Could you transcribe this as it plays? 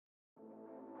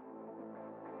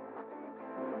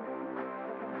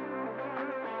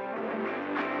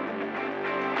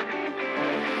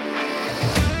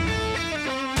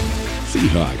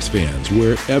Seahawks fans,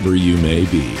 wherever you may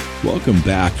be, welcome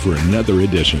back for another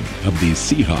edition of the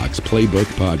Seahawks Playbook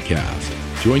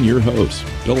Podcast. Join your host,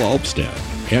 Bill Alvstad,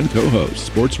 and co-host,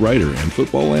 sports writer and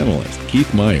football analyst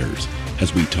Keith Myers,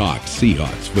 as we talk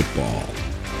Seahawks football.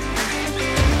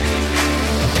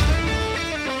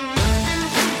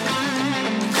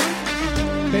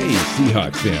 Hey,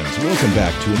 Seahawks fans, welcome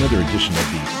back to another edition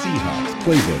of the Seahawks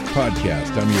Playbook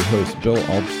Podcast. I'm your host, Bill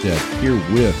Alvstad, here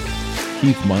with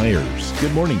Keith Myers.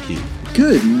 Good morning, Keith.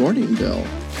 Good morning, Bill.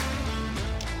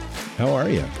 How are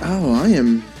you? Oh, I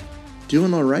am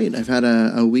doing all right. I've had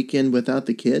a weekend without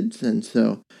the kids, and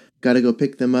so got to go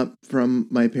pick them up from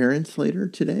my parents later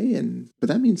today. But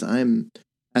that means I'm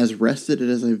as rested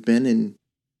as I've been in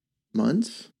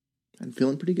months. I'm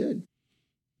feeling pretty good.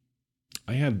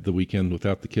 I had the weekend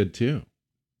without the kid too.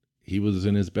 He was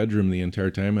in his bedroom the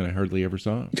entire time, and I hardly ever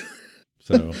saw him.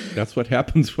 So that's what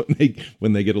happens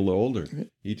when they get a little older.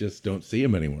 You just don't see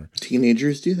him anymore.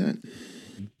 Teenagers do that.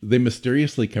 They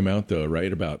mysteriously come out though,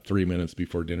 right about 3 minutes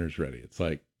before dinner's ready. It's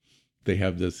like they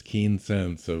have this keen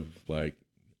sense of like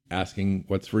asking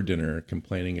what's for dinner,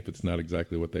 complaining if it's not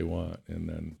exactly what they want, and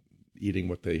then eating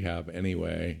what they have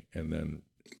anyway, and then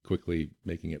quickly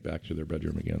making it back to their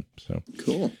bedroom again. So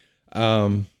cool.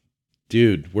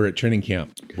 Dude, we're at training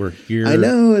camp. We're here. I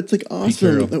know, it's like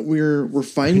awesome that we're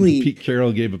finally. Pete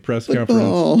Carroll gave a press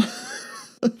conference.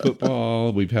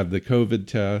 Football. We've had the COVID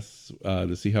tests.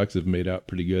 The Seahawks have made out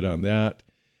pretty good on that.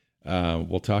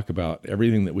 We'll talk about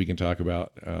everything that we can talk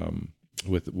about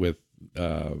with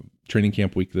training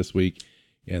camp week this week,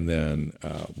 and then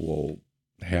we'll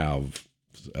have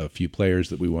a few players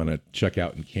that we want to check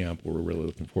out in camp. We're really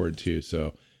looking forward to.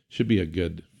 So should be a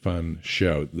good, fun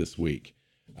show this week.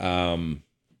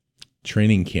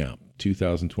 Training camp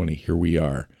 2020. Here we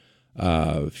are.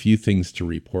 A few things to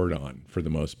report on for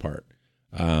the most part.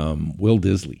 Will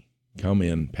Dissly come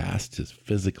in past his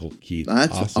physical, Keith.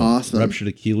 That's awesome. Ruptured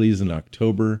Achilles in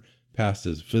October, past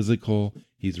his physical.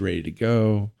 He's ready to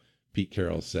go. Pete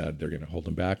Carroll said they're going to hold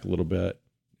him back a little bit,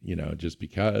 just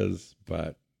because.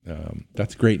 But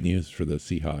that's great news for the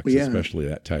Seahawks, especially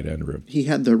that tight end room. He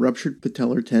had the ruptured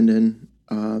patellar tendon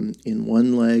in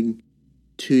one leg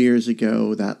 2 years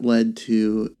ago. That led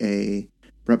to a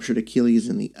ruptured Achilles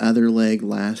in the other leg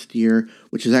last year,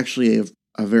 which is actually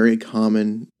a very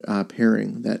common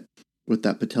pairing, that with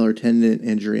that patellar tendon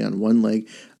injury on one leg,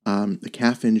 the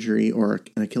calf injury or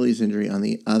an Achilles injury on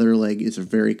the other leg is a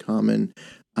very common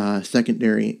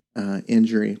secondary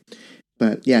injury.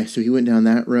 But yeah, so he went down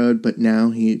that road, but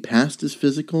now he passed his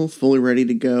physical, fully ready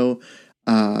to go.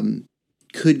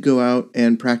 Could go out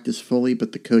and practice fully,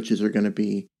 but the coaches are going to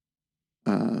be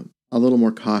a little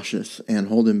more cautious and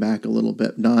hold him back a little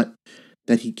bit. Not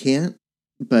that he can't,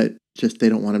 but just they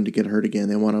don't want him to get hurt again.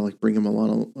 They want to bring him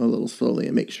along a little slowly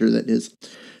and make sure that his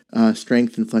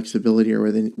strength and flexibility are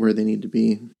where they need to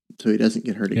be, so he doesn't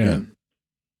get hurt again.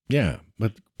 Yeah,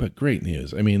 but great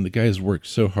news. I mean, the guy's worked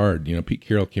so hard. Pete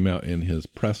Carroll came out in his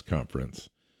press conference,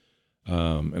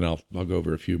 and I'll go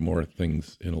over a few more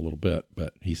things in a little bit.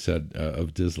 But he said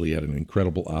of Dissly had an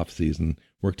incredible offseason,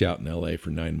 worked out in L.A. for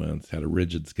 9 months, had a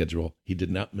rigid schedule. He did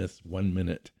not miss 1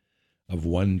 minute of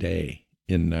one day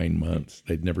in 9 months.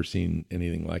 They'd never seen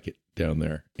anything like it down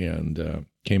there, and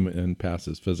came in past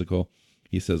his physical.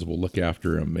 He says we'll look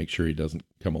after him, make sure he doesn't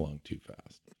come along too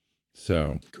fast.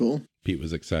 So cool. Pete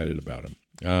was excited about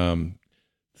him.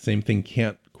 Same thing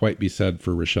can't quite be said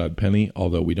for Rashad Penny,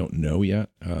 although we don't know yet.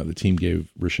 The team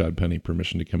gave Rashad Penny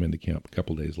permission to come into camp a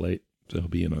couple days late, so he'll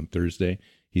be in on Thursday.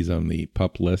 He's on the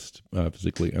PUP list,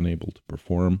 physically unable to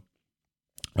perform.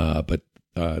 But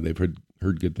they've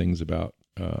heard good things about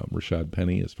Rashad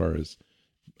Penny as far as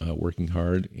working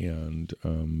hard and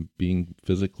being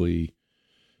physically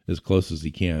as close as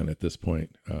he can at this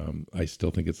point. I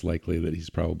still think it's likely that he's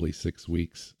probably 6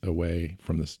 weeks away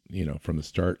from the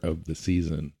start of the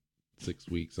season, 6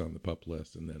 weeks on the PUP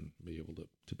list, and then be able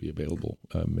to be available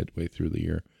midway through the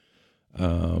year.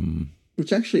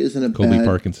 Which actually isn't a Colby bad.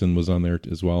 Parkinson was on there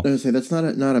as well. I was gonna say that's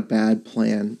not a bad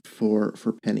plan for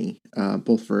Penny,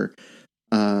 both for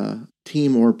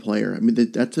team or player. I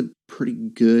mean, that's a pretty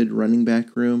good running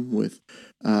back room with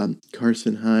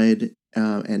Carson Hyde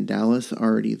and Dallas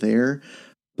already there,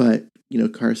 but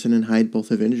Carson and Hyde both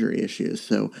have injury issues.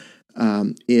 So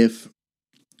if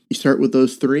you start with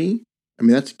those three, I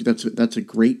mean that's a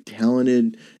great,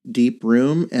 talented, deep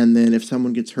room. And then if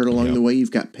someone gets hurt along the way,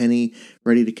 you've got Penny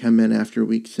ready to come in after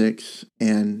week 6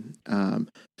 and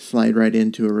slide right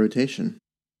into a rotation.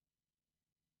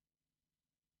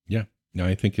 Yeah, no,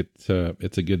 I think it's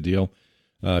a good deal.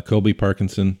 Colby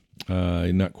Parkinson,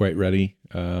 not quite ready,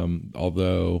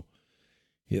 although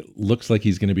it looks like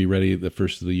he's going to be ready the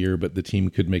first of the year, but the team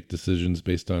could make decisions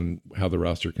based on how the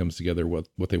roster comes together, what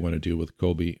they want to do with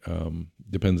Colby.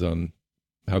 Depends on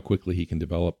how quickly he can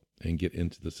develop and get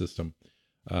into the system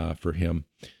for him.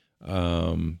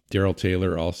 Daryl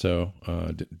Taylor also,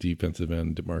 defensive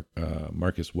end,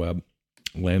 Marcus Webb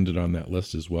landed on that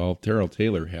list as well. Daryl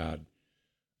Taylor had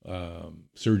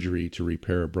surgery to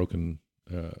repair a broken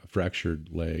fractured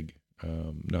leg,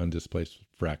 non-displaced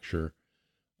fracture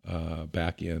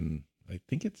back in, I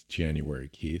think it's January,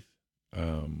 Keith.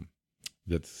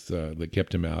 That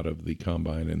kept him out of the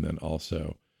combine, and then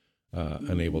also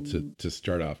unable to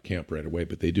start off camp right away.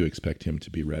 But they do expect him to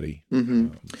be ready.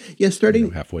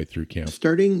 Starting halfway through camp.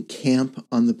 Starting camp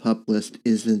on the PUP list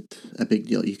isn't a big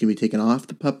deal. You can be taken off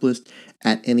the PUP list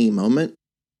at any moment.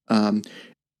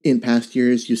 In past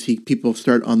years, you see people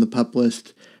start on the PUP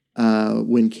list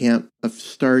when camp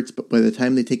starts, but by the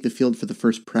time they take the field for the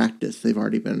first practice, they've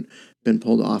already been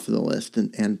pulled off of the list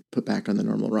and put back on the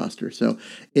normal roster. So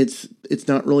it's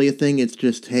not really a thing. It's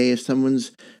just, hey, if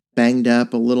someone's banged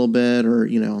up a little bit, or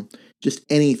just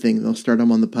anything, they'll start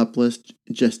them on the PUP list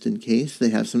just in case they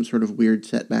have some sort of weird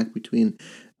setback between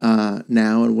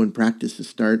now and when practices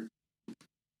start.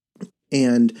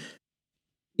 And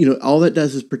all that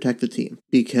does is protect the team,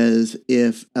 because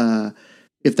if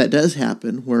that does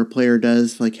happen, where a player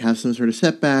does have some sort of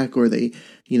setback, or they,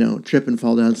 trip and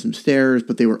fall down some stairs,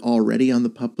 but they were already on the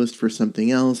PUP list for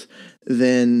something else,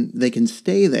 then they can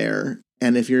stay there.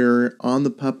 And if you're on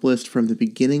the PUP list from the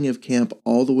beginning of camp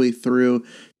all the way through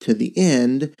to the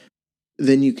end,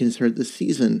 then you can start the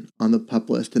season on the PUP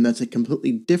list. And that's a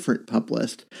completely different PUP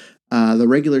list. The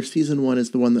regular season one is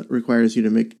the one that requires you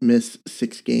to miss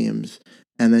 6 games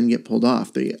and then get pulled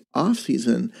off. The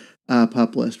off-season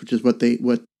PUP list, which is what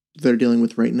they're dealing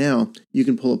with right now, you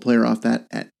can pull a player off that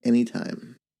at any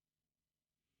time.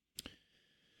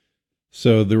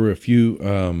 So there were a few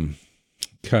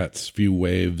few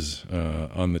waves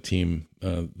on the team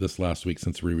this last week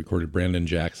since we recorded. Brandon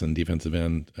Jackson, defensive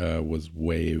end, was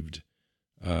waived.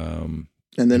 And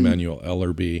then Emmanuel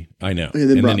Ellerby, I know,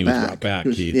 and then he was brought back.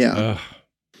 Keith. Yeah.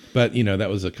 But, that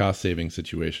was a cost-saving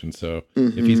situation. So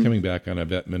if he's coming back on a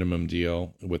vet minimum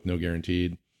deal with no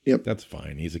guaranteed, that's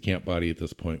fine. He's a camp body at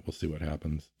this point. We'll see what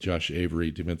happens. Josh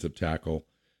Avery, defensive tackle,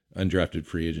 undrafted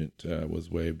free agent, was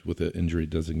waived with an injury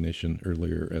designation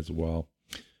earlier as well.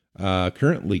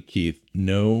 Currently, Keith,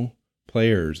 no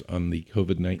players on the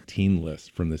COVID-19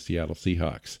 list from the Seattle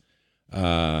Seahawks.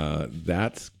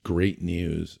 That's great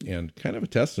news and kind of a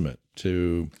testament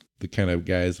to the kind of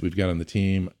guys we've got on the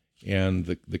team and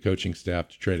the coaching staff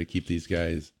to try to keep these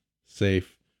guys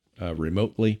safe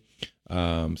remotely.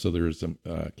 So there's some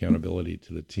accountability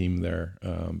to the team there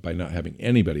by not having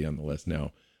anybody on the list.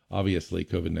 Now, obviously,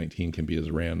 COVID-19 can be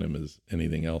as random as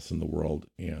anything else in the world.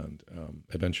 And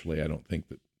eventually, I don't think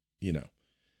that,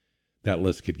 that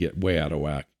list could get way out of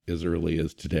whack as early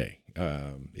as today.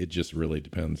 It just really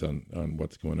depends on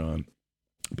what's going on.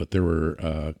 But there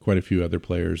were quite a few other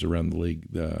players around the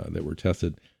league that were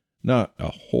tested. Not a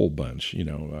whole bunch,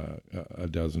 a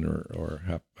dozen or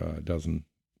half a dozen,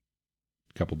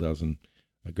 couple dozen.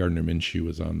 Gardner Minshew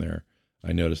was on there.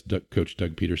 I noticed Coach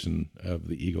Doug Peterson of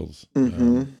the Eagles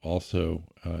also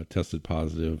tested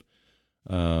positive.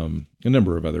 A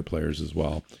number of other players as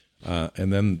well.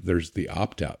 And then there's the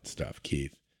opt-out stuff,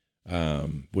 Keith,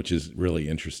 which is really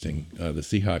interesting. The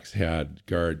Seahawks had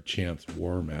guard Chance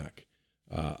Warmack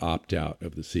opt out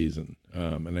of the season.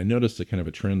 And I noticed a kind of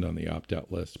a trend on the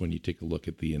opt-out list when you take a look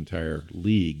at the entire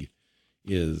league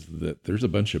is that there's a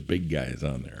bunch of big guys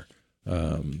on there.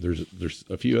 There's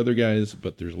a few other guys,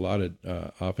 but there's a lot of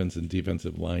offense and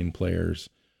defensive line players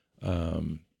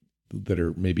that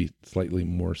are maybe slightly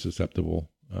more susceptible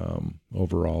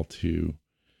overall to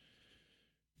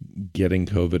getting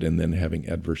COVID and then having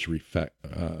adverse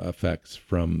effects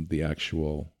from the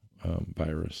actual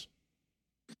virus.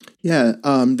 Yeah,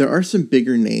 there are some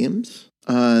bigger names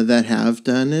that have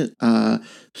done it.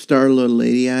 Star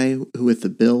Lotulelei, who with the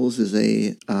Bills is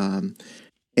a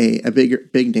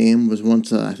big name, was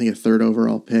once I think a 3rd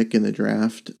overall pick in the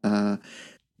draft.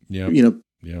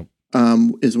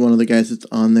 Is one of the guys that's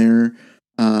on there.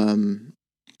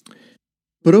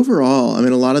 But overall, I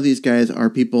mean, a lot of these guys are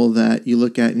people that you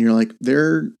look at and you're like,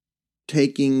 they're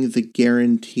taking the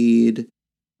guaranteed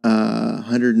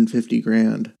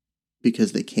 $150,000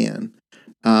 because they can.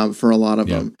 For a lot of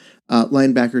them,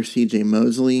 linebacker C.J.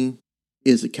 Mosley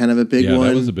is kind of a big one. Yeah,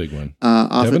 that was a big one.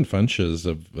 Devin Funches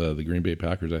of the Green Bay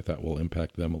Packers, I thought will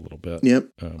impact them a little bit. Yep.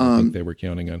 I think they were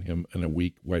counting on him in a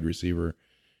weak wide receiver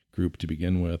group to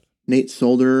begin with. Nate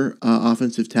Solder,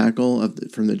 offensive tackle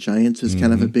from the Giants, is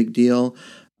kind of a big deal.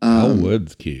 Al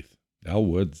Woods, Keith. Al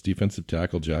Woods, defensive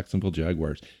tackle, Jacksonville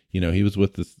Jaguars. He was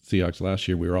with the Seahawks last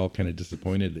year. We were all kind of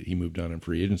disappointed that he moved on in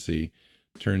free agency.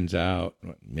 Turns out,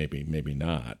 maybe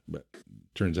not, but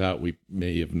turns out we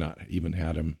may have not even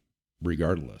had him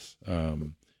regardless,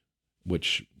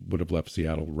 which would have left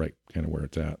Seattle right kind of where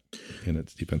it's at in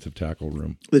its defensive tackle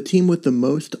room. The team with the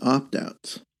most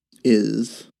opt-outs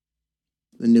is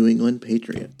the New England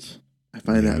Patriots. I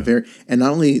find that and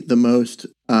not only the most,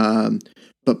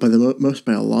 but by the most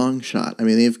by a long shot. I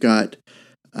mean, they've got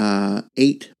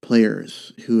 8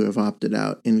 players who have opted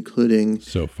out, including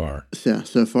so far,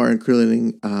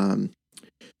 including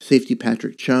safety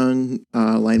Patrick Chung,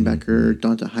 linebacker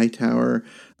Donta Hightower,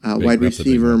 wide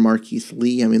receiver Marquise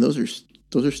Lee. I mean, those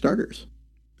are starters,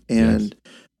 and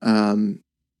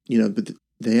but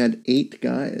they had 8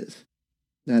 guys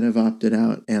that have opted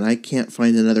out, and I can't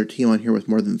find another team on here with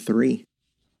more than 3.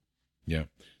 Yeah.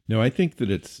 No, I think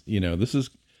that it's,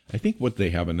 I think what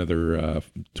they have another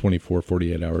 24,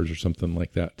 48 hours or something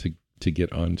like that to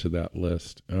get onto that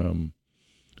list.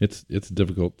 It's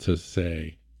difficult to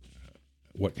say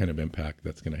what kind of impact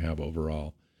that's going to have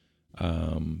overall.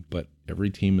 But every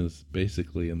team is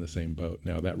basically in the same boat.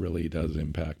 Now that really does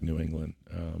impact New England.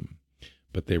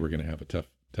 But they were going to have a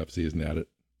tough season at it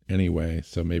anyway.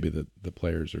 So maybe the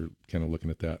players are kind of looking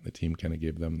at that and the team kind of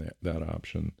gave them that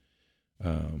option.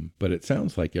 But it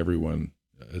sounds like everyone,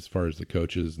 as far as the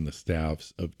coaches and the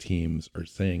staffs of teams, are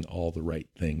saying all the right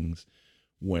things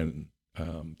when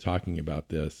talking about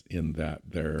this, in that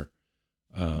they're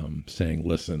saying,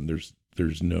 listen,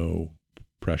 there's no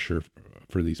pressure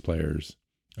for these players.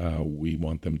 We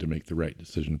want them to make the right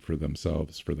decision for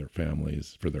themselves, for their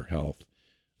families, for their health,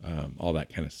 all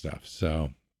that kind of stuff.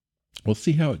 So we'll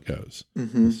see how it goes.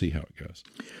 Mm-hmm. We'll see how it goes.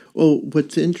 Well,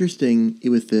 what's interesting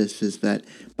with this is that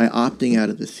by opting out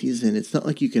of the season, it's not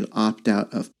like you can opt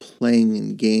out of playing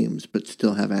in games, but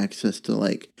still have access to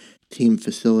like team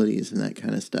facilities and that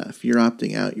kind of stuff. You're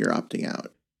opting out, you're opting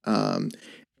out.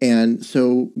 And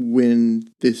so when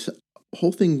this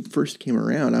whole thing first came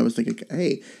around, I was thinking,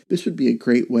 hey, this would be a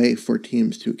great way for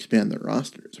teams to expand their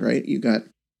rosters, right? You got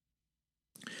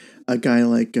a guy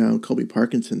like Colby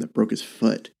Parkinson that broke his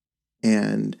foot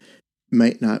and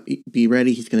might not be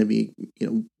ready. He's going to be,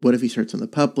 what if he starts on the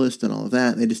PUP list and all of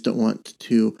that? They just don't want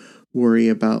to worry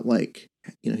about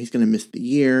he's going to miss the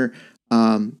year.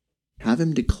 Have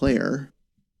him declare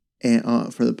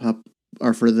for the PUP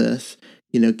or for this,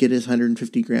 get his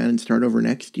 $150,000 and start over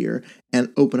next year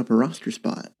and open up a roster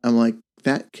spot. I'm like,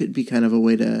 that could be kind of a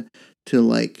way to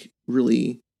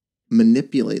really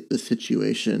manipulate the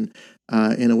situation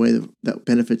in a way that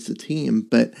benefits the team.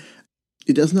 But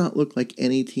it does not look like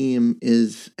any team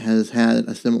has had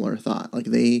a similar thought. Like,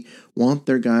 they want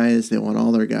their guys, they want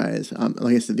all their guys.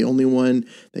 Like I said, the only one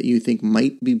that you think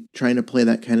might be trying to play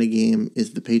that kind of game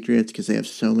is the Patriots, because they have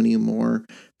so many more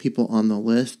people on the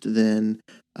list than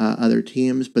other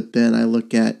teams. But then I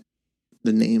look at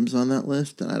the names on that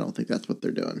list, and I don't think that's what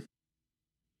they're doing.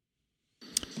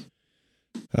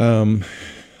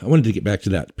 I wanted to get back to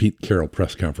that Pete Carroll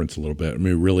press conference a little bit. I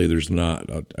mean, really, there's not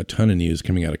a ton of news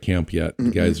coming out of camp yet. Mm-hmm.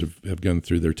 The guys have gone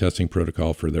through their testing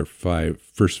protocol for their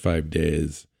first 5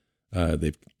 days.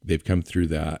 They've come through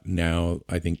that. Now,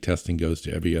 I think testing goes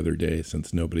to every other day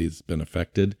since nobody's been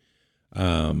affected.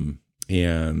 And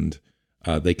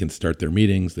they can start their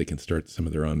meetings. They can start some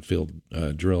of their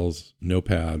on-field drills, no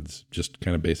pads, just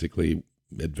kind of basically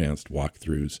advanced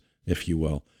walkthroughs, if you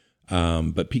will.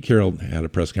 But Pete Carroll had a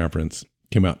press conference,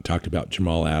 came out and talked about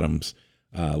Jamal Adams,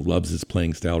 loves his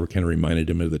playing style. Kind of reminded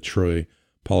him of the Troy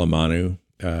Polamalu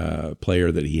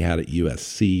player that he had at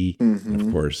USC. Mm-hmm. And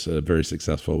of course, very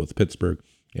successful with Pittsburgh,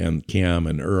 and Cam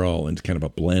and Earl, and kind of a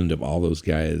blend of all those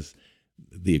guys,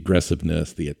 the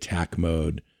aggressiveness, the attack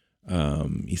mode.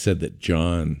 He said that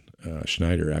John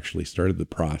Schneider actually started the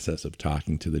process of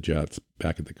talking to the Jets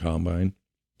back at the Combine.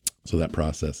 So that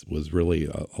process was really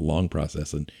a long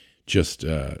process, and just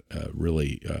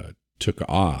really took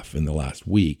off in the last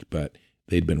week, but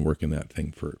they'd been working that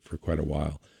thing for quite a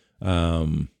while.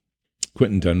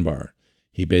 Quentin Dunbar,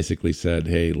 he basically said,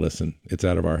 hey, listen, it's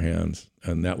out of our hands.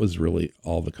 And that was really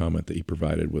all the comment that he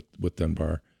provided with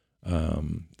Dunbar.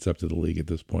 It's up to the league at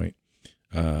this point.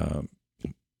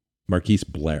 Marquise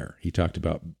Blair, he talked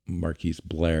about Marquise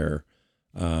Blair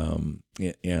and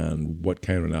what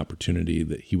kind of an opportunity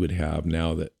that he would have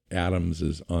now that Adams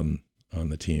is on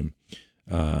the team.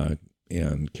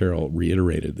 And Carroll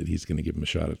reiterated that he's going to give him a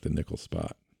shot at the nickel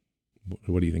spot.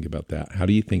 What do you think about that? How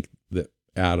do you think that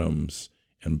Adams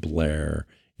and Blair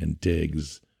and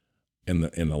Diggs and the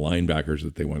linebackers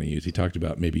that they want to use? He talked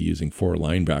about maybe using 4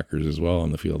 linebackers as well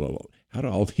on the field. How do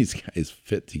all these guys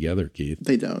fit together, Keith?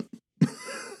 They don't.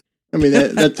 I mean,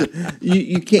 that's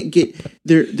you can't get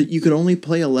there. You can only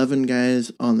play 11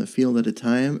 guys on the field at a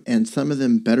time, and some of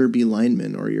them better be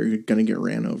linemen, or you're gonna get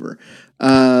ran over.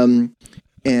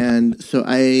 And so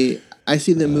I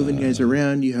see them moving guys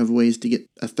around. You have ways to get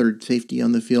a third safety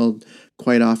on the field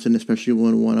quite often, especially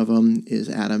when one of them is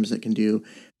Adams that can do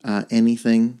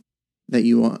anything that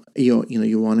you want.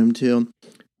 You want him to.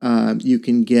 You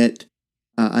can get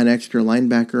an extra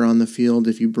linebacker on the field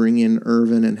if you bring in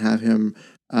Irvin and have him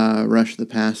rush the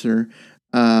passer.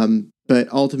 But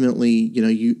ultimately,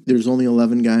 there's only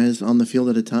 11 guys on the field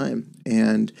at a time.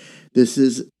 And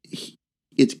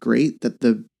it's great that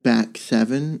the back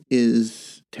seven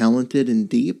is talented and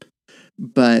deep,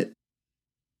 but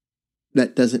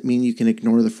that doesn't mean you can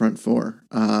ignore the front four.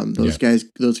 Those guys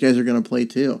are going to play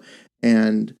too.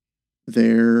 And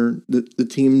the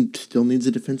team still needs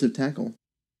a defensive tackle.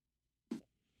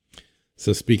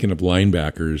 So speaking of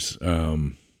linebackers,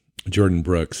 Jordan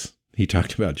Brooks, he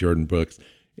talked about Jordan Brooks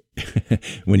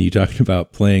when you talked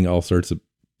about playing all sorts of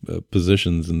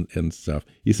positions and stuff.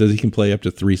 He says he can play up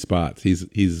to 3 spots.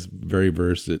 He's very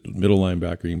versed at middle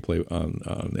linebacker. He can play on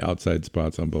the outside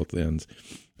spots on both ends.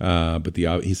 But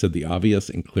he said the obvious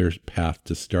and clear path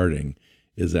to starting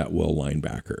is at will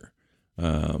linebacker.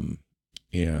 And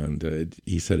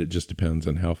he said it just depends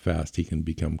on how fast he can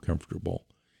become comfortable.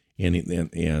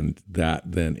 And that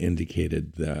then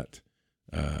indicated that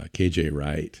KJ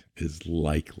Wright is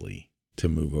likely to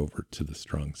move over to the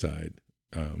strong side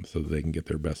so that they can get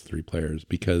their best 3 players,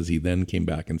 because he then came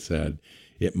back and said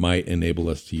it might enable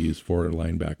us to use 4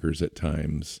 linebackers at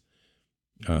times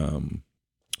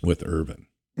with Irvin.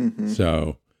 Mm-hmm.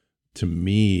 So to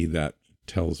me, that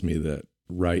tells me that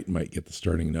Wright might get the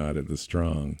starting nod at the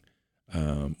strong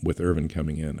with Irvin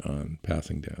coming in on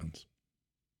passing downs.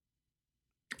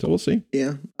 So we'll see.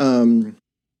 Yeah.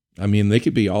 I mean, they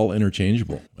could be all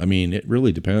interchangeable. I mean, it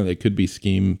really depends. It could be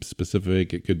scheme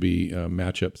specific. It could be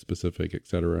matchup specific,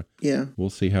 etc. Yeah. We'll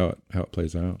see how it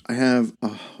plays out. I have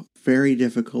a very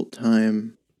difficult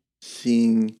time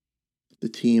seeing the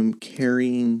team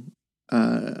carrying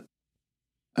a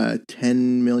 $10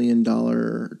 million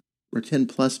or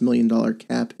 $10+ million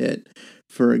cap hit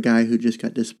for a guy who just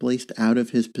got displaced out of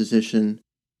his position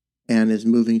and is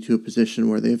moving to a position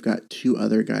where they've got 2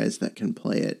 other guys that can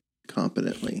play it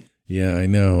competently. Yeah, I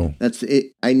know. That's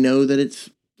it. I know that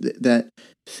that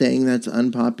saying that's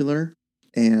unpopular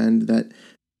and that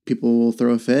people will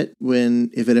throw a fit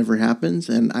if it ever happens,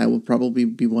 and I will probably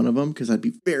be one of them, because I'd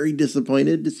be very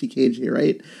disappointed to see KJ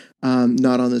Wright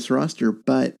not on this roster.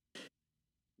 But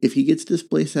if he gets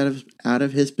displaced out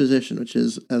of his position, which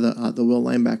is the will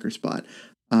linebacker spot,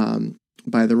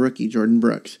 by the rookie Jordan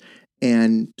Brooks,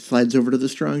 and slides over to the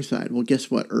strong side, well,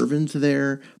 guess what? Irvin's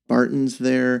there, Barton's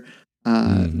there.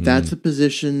 That's a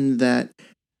position that,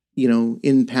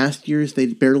 in past years they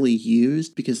barely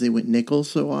used because they went nickel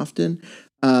so often.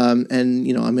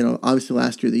 Obviously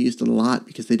last year they used it a lot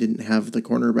because they didn't have the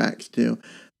cornerbacks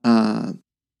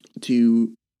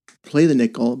to play the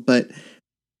nickel. But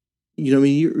you're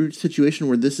in a situation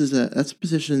where that's a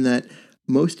position that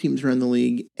most teams around the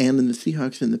league and in the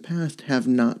Seahawks in the past have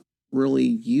not really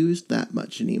used that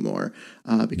much anymore,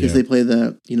 because they play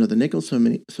the nickel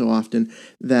so often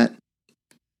that.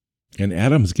 And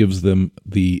Adams gives them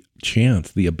the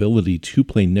chance, the ability to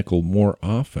play nickel more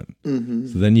often. Mm-hmm.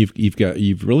 So then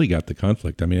you've really got the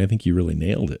conflict. I mean, I think you really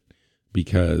nailed it,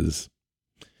 because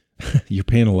you're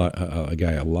paying a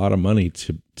guy a lot of money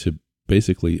to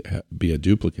basically be a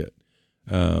duplicate.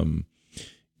 But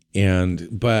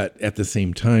at the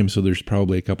same time, so there's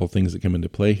probably a couple things that come into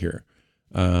play here.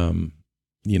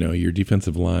 Your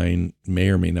defensive line may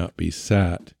or may not be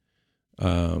set.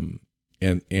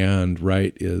 And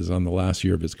Wright is on the last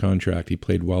year of his contract. He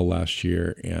played well last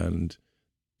year, and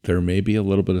there may be a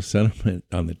little bit of sentiment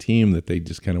on the team that they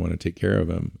just kind of want to take care of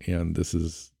him. And this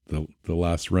is the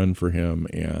last run for him,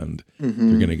 and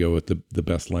they're going to go with the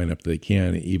best lineup they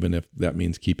can, even if that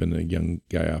means keeping a young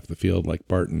guy off the field like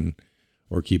Barton,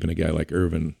 or keeping a guy like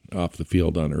Irvin off the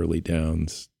field on early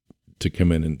downs to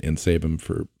come in and save him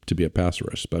to be a pass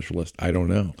rush specialist. I don't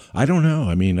know. I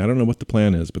mean, I don't know what the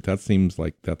plan is, but that seems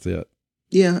like that's it.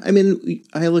 Yeah, I mean,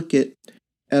 I look at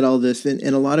all this, and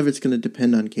a lot of it's going to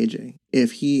depend on KJ.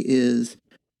 If he is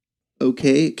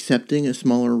okay accepting a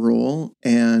smaller role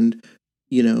and,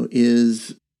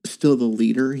 is still the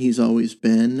leader he's always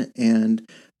been, and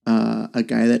a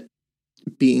guy that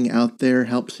being out there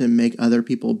helps him make other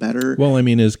people better. Well, I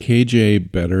mean, is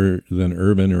KJ better than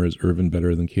Irvin, or is Irvin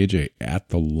better than KJ at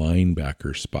the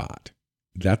linebacker spot?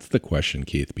 That's the question,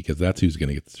 Keith, because that's who's going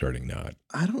to get the starting nod.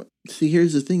 I don't see.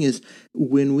 Here's the thing: is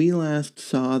when we last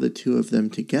saw the two of them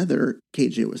together,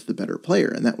 KJ was the better player,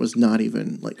 and that was not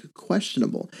even like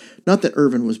questionable. Not that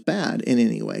Irvin was bad in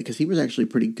any way, because he was actually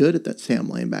pretty good at that Sam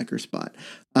linebacker spot.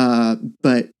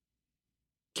 But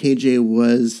KJ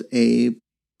was a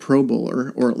Pro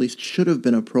Bowler, or at least should have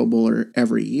been a Pro Bowler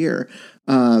every year.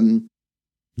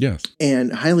 Yes,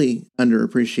 and highly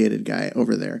underappreciated guy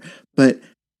over there, but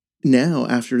now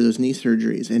after those knee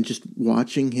surgeries and just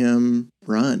watching him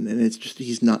run, and it's just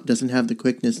doesn't have the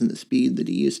quickness and the speed that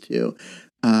he used to.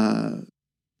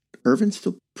 Irvin's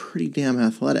still pretty damn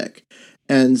athletic,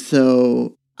 and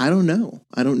so I don't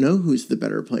know who's the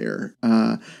better player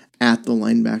at the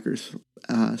linebackers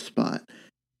spot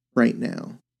right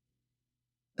now.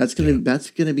 That's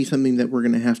gonna be something that we're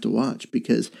gonna have to watch,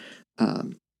 because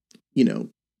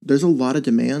there's a lot of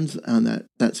demands on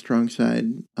that strong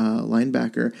side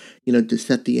linebacker, to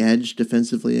set the edge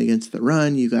defensively against the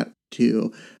run. You got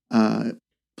to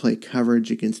play coverage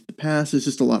against the pass. There's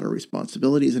just a lot of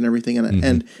responsibilities and everything.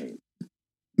 And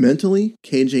mentally,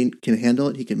 KJ can handle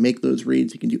it. He can make those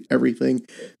reads. He can do everything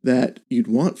that you'd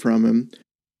want from him.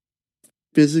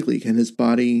 Physically, can his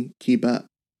body keep up?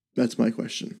 That's my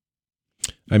question.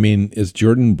 I mean, is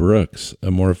Jordan Brooks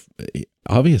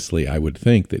obviously, I would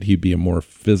think that he'd be a more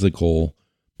physical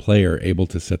player, able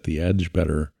to set the edge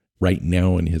better right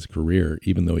now in his career,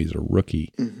 even though he's a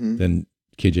rookie, than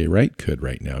KJ Wright could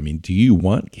right now. I mean, do you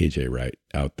want KJ Wright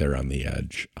out there on the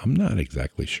edge? I'm not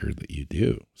exactly sure that you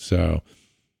do. So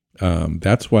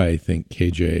that's why I think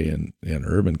KJ and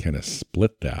Irvin kind of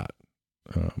split that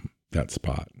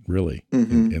spot, really,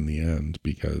 in the end,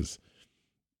 because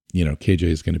KJ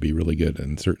is going to be really good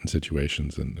in certain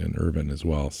situations, and Irvin as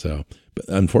well. So, but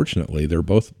unfortunately, they're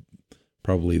both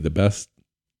probably the best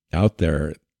out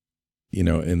there, in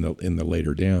the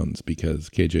later downs, because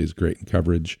KJ is great in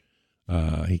coverage.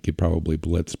 He could probably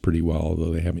blitz pretty well,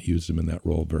 although they haven't used him in that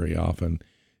role very often.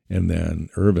 And then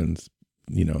Irvin's,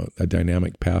 a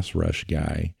dynamic pass rush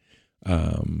guy.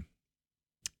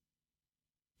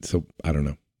 So I don't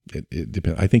know. It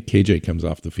depends. I think KJ comes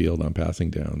off the field on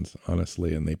passing downs,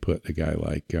 honestly, and they put a guy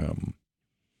like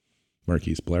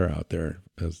Marquise Blair out there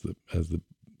as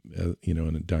in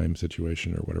a dime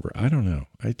situation or whatever. I don't know.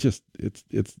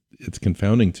 It's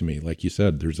confounding to me. Like you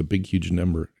said, there's a big, huge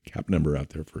cap number out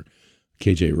there for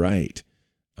KJ Wright,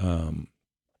 and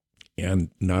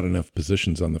not enough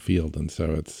positions on the field, and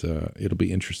so it'll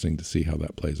be interesting to see how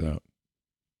that plays out.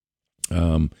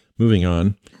 Moving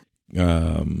on.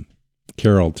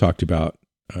 Carol talked about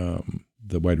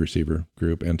the wide receiver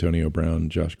group, Antonio Brown,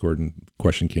 Josh Gordon.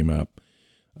 Question came up.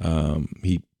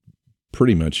 He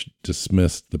pretty much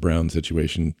dismissed the Brown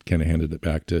situation, kind of handed it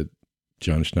back to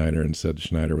John Schneider and said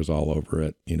Schneider was all over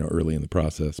it, early in the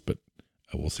process, but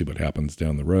we'll see what happens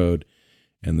down the road.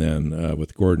 And then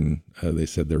with Gordon, they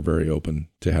said they're very open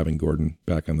to having Gordon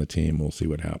back on the team. We'll see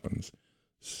what happens.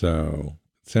 So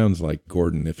it sounds like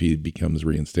Gordon, if he becomes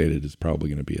reinstated, is probably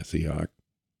going to be a Seahawk.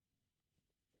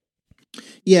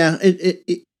 Yeah,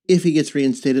 if he gets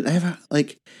reinstated,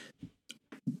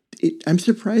 I'm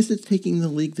surprised it's taking the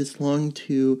league this long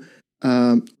to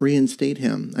reinstate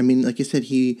him. I mean, like I said,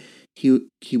 he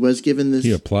was given this.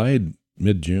 He applied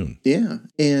mid-June. Yeah,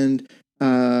 and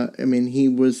he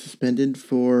was suspended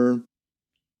for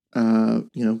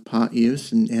pot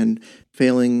use and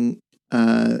failing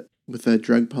with a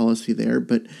drug policy there,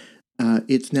 but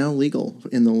it's now legal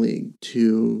in the league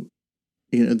to.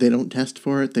 They don't test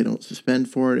for it. They don't suspend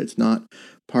for it. It's not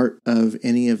part of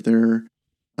any of their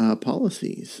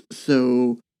policies.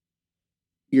 So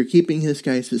you're keeping this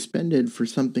guy suspended for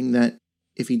something that,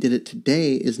 if he did it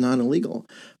today, is not illegal.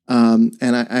 And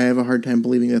I have a hard time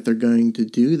believing that they're going to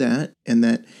do that, and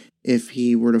that if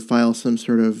he were to file some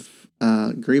sort of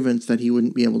grievance, that he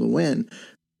wouldn't be able to win.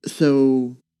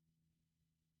 So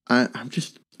I'm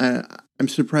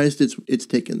surprised it's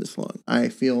taken this long. I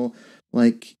feel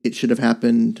like it should have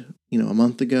happened, a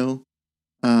month ago,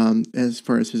 as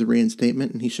far as his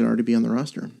reinstatement, and he should already be on the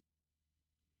roster.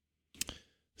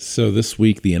 So this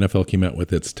week, the NFL came out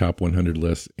with its top 100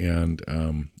 list, and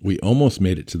we almost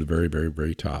made it to the very, very,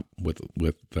 very top with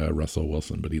Russell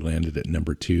Wilson, but he landed at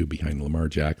number 2 behind Lamar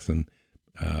Jackson.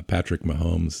 Patrick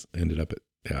Mahomes ended up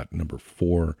at number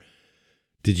 4.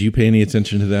 Did you pay any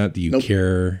attention to that? Do you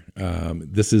care?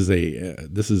 This is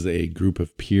a group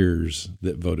of peers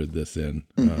that voted this in,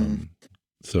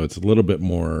 so it's has a little bit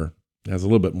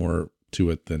more to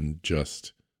it than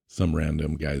just some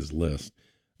random guy's list.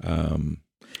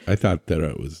 I thought that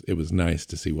it was nice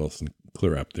to see Wilson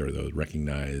clear up there, though,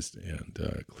 recognized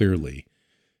and clearly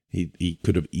he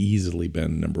could have easily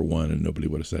been number one, and nobody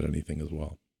would have said anything as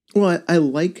well. Well, I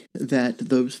like that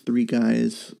those three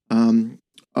guys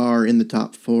are in the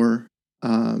top four.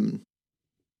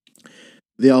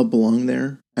 They all belong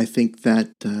there. I think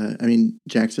that,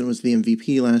 Jackson was the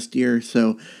MVP last year,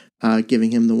 so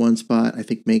giving him the one spot I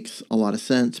think makes a lot of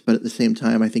sense. But at the same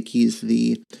time, I think he's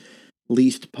the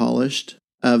least polished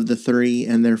of the three,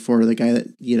 and therefore the guy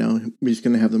that, he's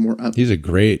going to have the more up. He's a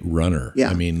great runner. Yeah,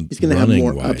 I mean, he's going to have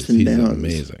more ups and downs. He's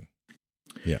amazing.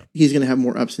 Yeah, he's going to have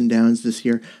more ups and downs this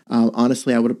year.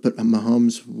 Honestly, I would have put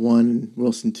Mahomes 1,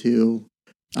 Wilson 2.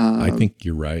 I think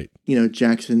you're right.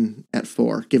 Jackson at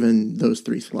 4, given those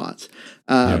 3 slots.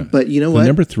 But you know what? The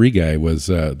number 3 guy was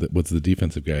the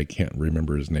defensive guy. I can't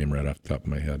remember his name right off the top of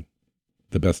my head.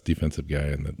 The best defensive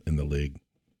guy in the league,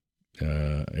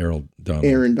 Aaron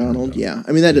Donald. Yeah,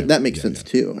 I mean that makes sense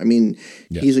too. I mean,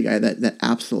 he's a guy that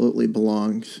absolutely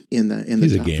belongs in the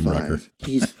he's top a game 5. wrecker.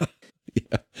 He's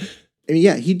yeah. I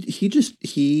mean,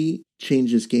 he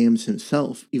changes games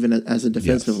himself, even as a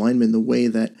defensive lineman, the way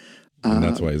that. And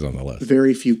that's why he's on the list.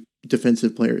 Very few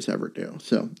defensive players ever do.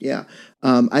 So yeah,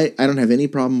 I don't have any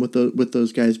problem with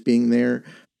those guys being there.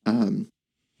 I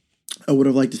would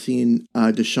have liked to seen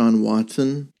Deshaun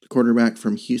Watson, the quarterback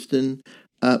from Houston,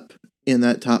 up in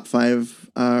that top 5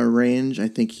 range. I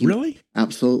think he really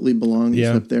absolutely belongs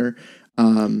up there.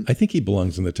 I think he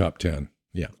belongs in the top 10.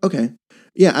 Yeah. Okay.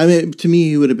 Yeah. I mean, to me,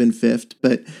 he would have been 5th,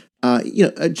 but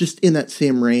just in that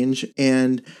same range,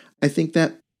 and I think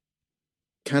that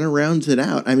kind of rounds it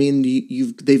out. I mean,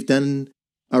 they've done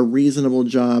a reasonable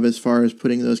job as far as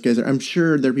putting those guys there. I'm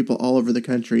sure there are people all over the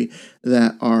country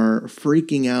that are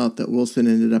freaking out that Wilson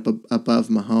ended up above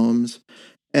Mahomes,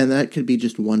 and that could be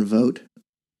just one vote.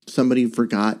 Somebody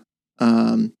forgot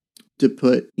to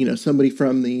put, somebody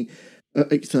from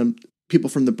some people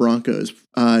from the Broncos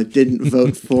didn't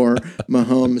vote for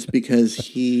Mahomes because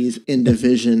he's in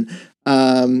division.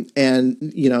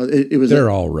 It was. They're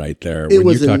all right there. When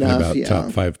you're talking about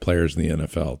top 5 players in the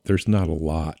NFL, there's not a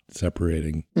lot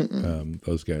separating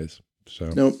those guys. So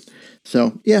nope.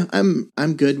 So yeah,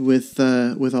 I'm good with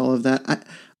all of that.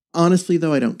 Honestly,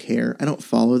 though, I don't care. I don't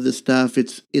follow this stuff.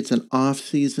 It's an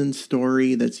off-season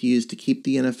story that's used to keep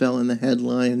the NFL in the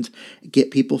headlines,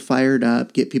 get people fired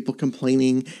up, get people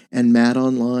complaining and mad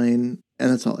online,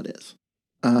 and that's all it is.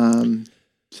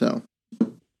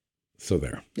 So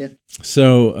there. Yeah.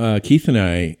 So Keith and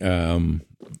I,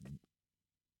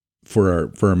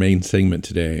 for our main segment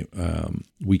today,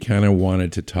 we kind of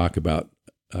wanted to talk about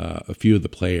a few of the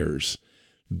players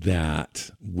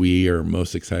that we are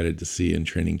most excited to see in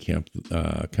training camp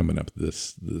coming up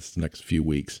this next few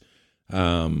weeks.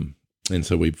 And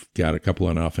so we've got a couple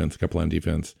on offense, a couple on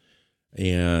defense.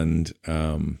 And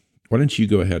why don't you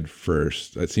go ahead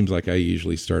first? It seems like I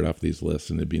usually start off these lists,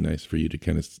 and it'd be nice for you to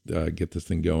kind of get this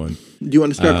thing going. Do you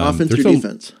want to start offense or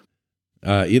defense?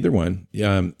 Either one.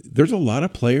 There's a lot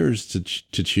of players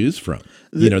to choose from.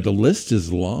 The list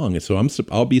is long, so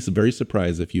I'll be very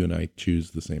surprised if you and I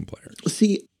choose the same players.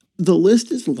 See, the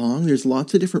list is long. There's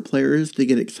lots of different players to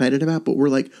get excited about, but we're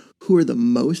like, who are the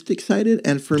most excited?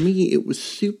 And for me, it was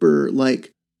super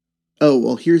like, oh,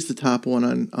 well, here's the top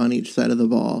one on each side of the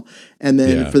ball. And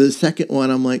then for the second one,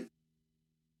 I'm like,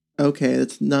 okay,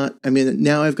 that's not, I mean,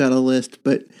 now I've got a list,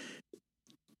 but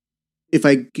if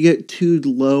I get too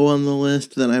low on the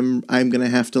list, then I'm going to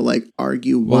have to like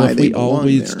argue why they belong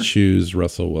there. If we always choose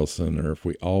Russell Wilson, or if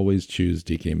we always choose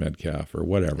DK Metcalf or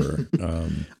whatever.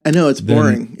 I know it's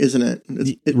boring, isn't it?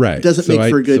 It right. doesn't make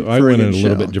for a good show. So I went in a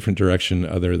little bit different direction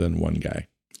other than one guy.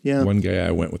 Yeah. One guy,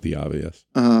 I went with the obvious.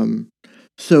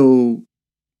 So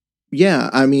yeah,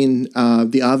 I mean,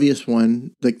 the obvious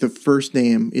one, like the first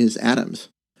name is Adams.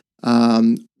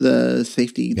 The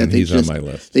safety that he's on my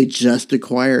list. They just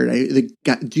acquired. The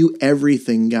do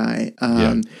everything guy.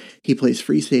 He plays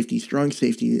free safety, strong side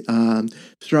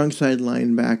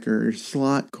linebacker,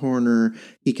 slot corner.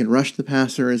 He can rush the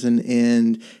passer as an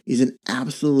end. He's an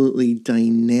absolutely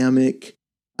dynamic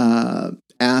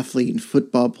athlete and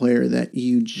football player that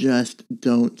you just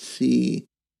don't see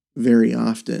very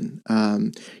often.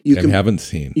 Haven't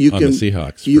seen on the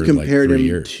Seahawks. You for compared like 3 him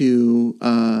years.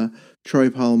 to Troy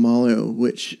Polamalu,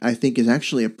 which I think is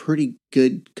actually a pretty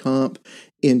good comp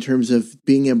in terms of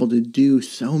being able to do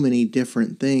so many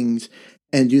different things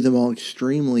and do them all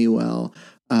extremely well.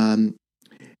 I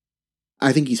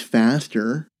think he's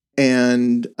faster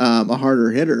and a harder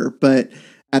hitter, but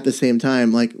at the same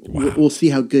time, like we'll see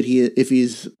how good he is if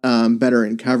he's better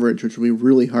in coverage, which will be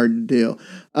really hard to do.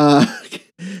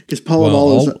 Because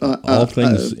Well, Polamalu all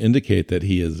things indicate that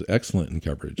he is excellent in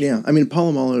coverage. Yeah, I mean,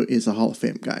 Polamalu is a Hall of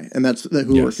Fame guy, and that's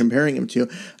who we're Yes. comparing him to.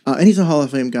 And he's a Hall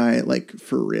of Fame guy, like,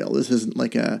 for real. This isn't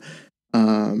like a,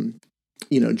 Jerome.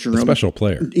 A special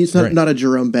player. It's not a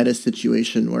Jerome Bettis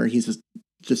situation where he's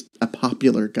just a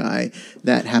popular guy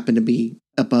that happened to be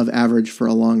above average for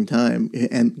a long time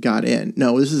and got in.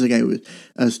 No, this is a guy who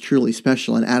is truly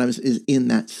special, and Adams is in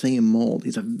that same mold.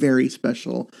 He's a very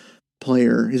special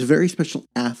player. He's a very special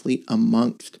athlete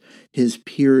amongst his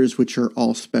peers, which are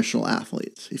all special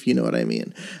athletes, if you know what I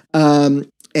mean.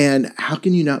 And how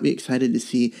can you not be excited to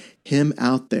see him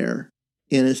out there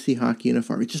in a Seahawk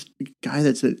uniform? It's just a guy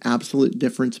that's an absolute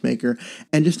difference maker.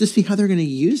 And just to see how they're going to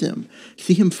use him,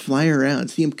 see him fly around,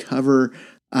 see him cover.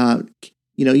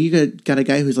 You got a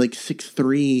guy who's like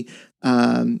 6'3",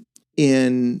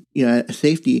 in a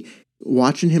safety,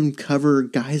 watching him cover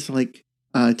guys like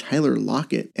Tyler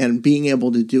Lockett, and being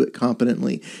able to do it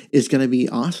competently is going to be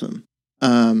awesome.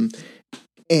 And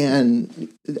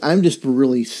I'm just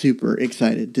really super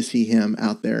excited to see him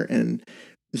out there. And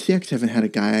the Seahawks haven't had a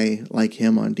guy like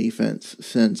him on defense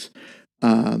since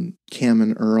Cam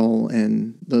and Earl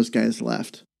and those guys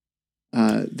left.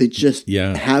 They just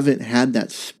haven't had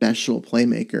that special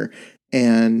playmaker,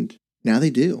 and now they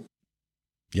do.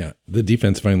 Yeah, the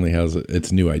defense finally has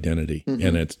its new identity,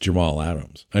 and it's Jamal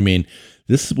Adams. I mean,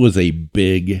 this was a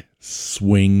big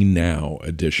swing now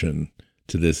addition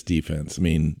to this defense. I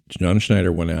mean, John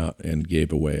Schneider went out and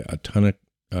gave away a ton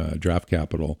of draft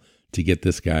capital to get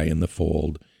this guy in the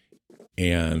fold,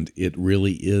 and it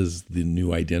really is the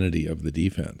new identity of the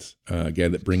defense. A guy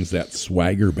that brings that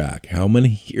swagger back. How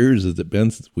many years has it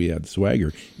been since we had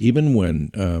swagger? Even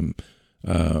when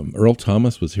Earl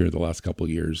Thomas was here the last couple of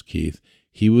years, Keith,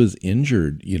 he was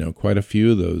injured, quite a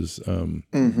few of those,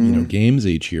 games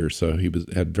each year. So he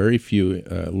had very few,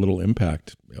 little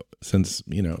impact since,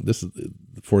 this is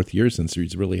the fourth year since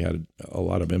he's really had a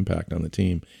lot of impact on the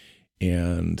team.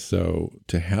 And so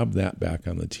to have that back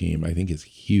on the team, I think is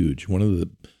huge. One of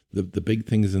the big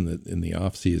things in the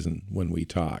off season when we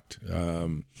talked,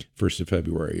 1st of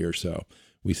February or so,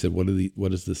 we said, what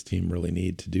does this team really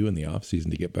need to do in the off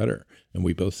season to get better? And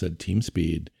we both said team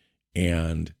speed,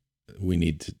 and we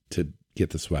need to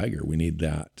get the swagger. We need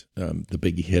that, the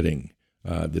big hitting,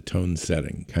 the tone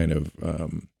setting kind of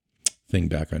thing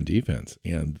back on defense.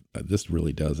 And this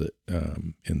really does it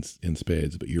in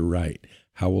spades. But you're right.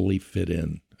 How will he fit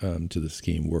in to the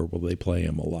scheme? Where will they play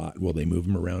him a lot? Will they move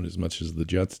him around as much as the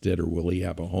Jets did, or will he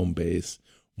have a home base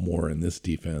more in this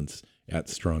defense at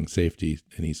strong safety,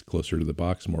 and he's closer to the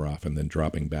box more often than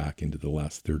dropping back into the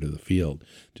last third of the field?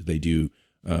 Do they do?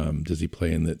 Does he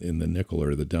play in the nickel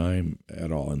or the dime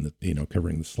at all? And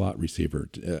covering the slot receiver.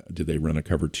 Do they run a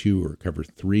cover 2 or cover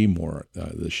 3 more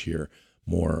this year?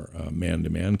 More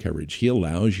man-to-man coverage. He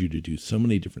allows you to do so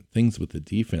many different things with the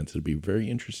defense. It'd be very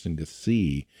interesting to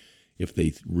see if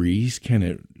they kind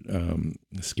of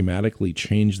schematically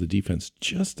change the defense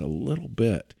just a little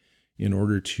bit in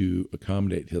order to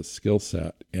accommodate his skill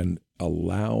set and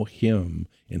allow him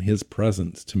and his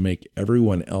presence to make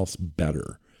everyone else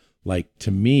better. Like,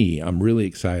 to me, I'm really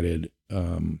excited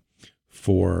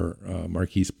for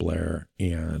Marquise Blair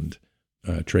and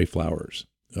Trey Flowers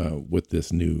with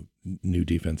this new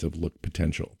defensive look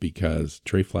potential, because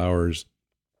Trey Flowers,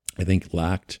 I think,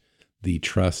 lacked the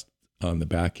trust on the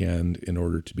back end in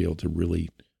order to be able to really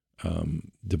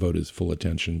devote his full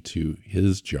attention to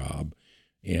his job.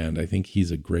 And I think he's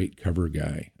a great cover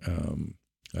guy,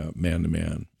 man to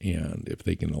man. And if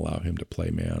they can allow him to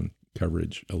play man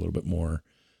coverage a little bit more,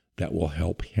 that will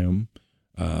help him.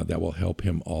 That will help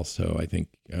him also, I think,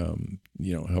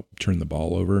 help turn the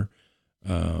ball over.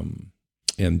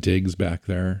 And Diggs back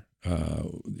there,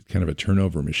 kind of a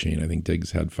turnover machine. I think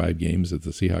Diggs had 5 games at the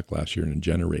Seahawks last year and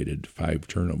generated 5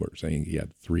 turnovers. I think he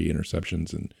had 3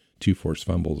 interceptions and 2 forced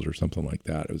fumbles or something like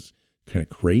that. It was kind of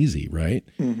crazy, right?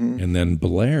 Mm-hmm. And then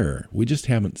Blair, we just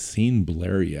haven't seen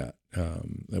Blair yet.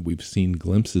 We've seen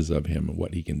glimpses of him and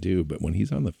what he can do, but when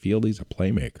he's on the field, he's a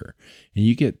playmaker. And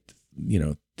you get,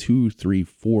 2, 3,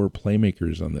 4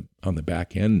 playmakers on the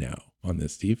back end now on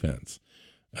this defense.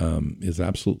 Is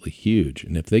absolutely huge.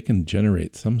 And if they can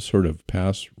generate some sort of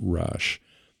pass rush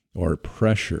or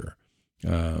pressure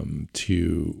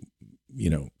to,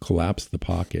 collapse the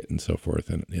pocket and so forth,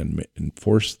 and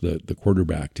force the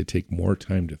quarterback to take more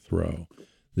time to throw,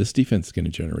 this defense is going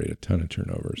to generate a ton of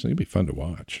turnovers. It's going to be fun to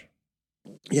watch.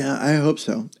 Yeah, I hope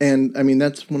so. And I mean,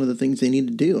 that's one of the things they need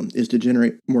to do, is to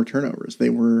generate more turnovers. They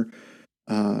were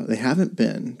They haven't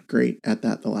been great at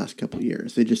that the last couple of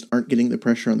years. They just aren't getting the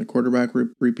pressure on the quarterback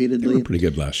repeatedly. They were pretty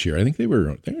good last year. I think they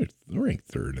were ranked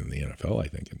third in the NFL. I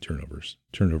think in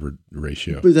turnover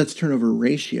ratio, but that's turnover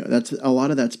ratio. That's a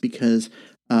lot of that's because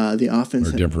the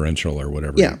offense or differential or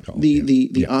whatever. Yeah,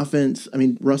 the offense. I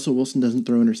mean, Russell Wilson doesn't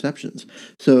throw interceptions,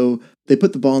 so they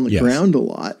put the ball on the ground a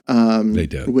lot. They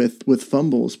did with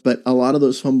fumbles, but a lot of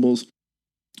those fumbles,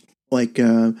 like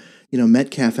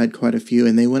Metcalf had quite a few,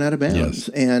 and they went out of bounds. Yes.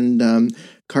 And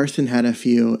Carson had a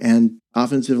few, and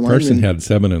offensive linemen. Carson had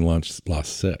 7 and lost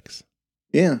 6.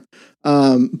 Yeah,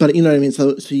 but you know what I mean.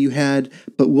 So you had,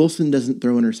 but Wilson doesn't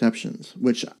throw interceptions,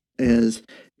 which is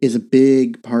a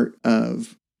big part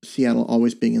of Seattle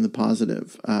always being in the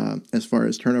positive as far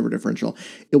as turnover differential.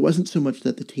 It wasn't so much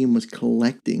that the team was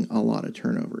collecting a lot of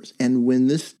turnovers. And when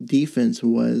this defense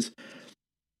was,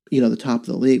 the top of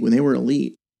the league, when they were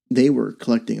elite, they were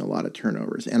collecting a lot of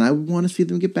turnovers. And I want to see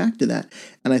them get back to that.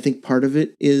 And I think part of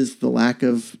it is the lack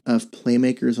of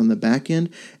playmakers on the back end.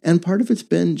 And part of it's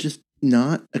been just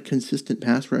not a consistent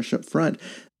pass rush up front.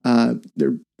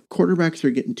 Their quarterbacks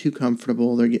are getting too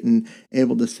comfortable. They're getting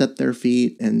able to set their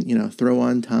feet and, throw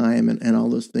on time and all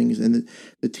those things. And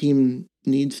the team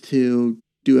needs to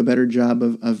do a better job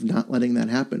of not letting that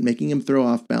happen, making him throw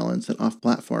off balance and off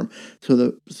platform. So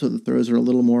the throws are a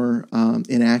little more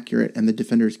inaccurate and the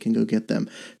defenders can go get them.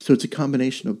 So it's a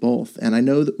combination of both. And I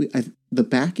know that the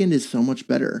back end is so much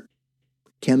better.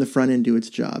 Can the front end do its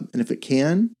job? And if it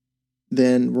can,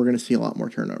 then we're going to see a lot more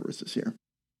turnovers this year.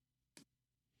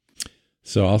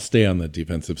 So I'll stay on the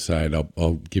defensive side.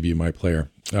 I'll give you my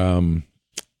player.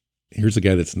 Here's a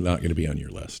guy that's not going to be on your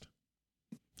list.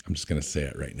 I'm just going to say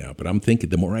it right now. But I'm thinking,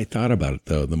 the more I thought about it,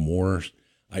 though, the more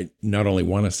I not only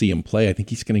want to see him play, I think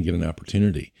he's going to get an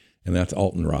opportunity. And that's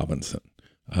Alton Robinson,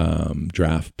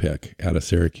 draft pick out of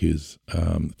Syracuse,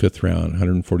 5th round,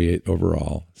 148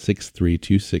 overall, 6'3",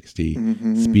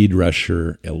 260, speed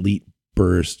rusher, elite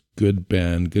burst, good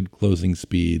bend, good closing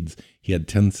speeds. He had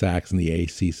 10 sacks in the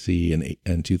ACC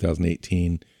in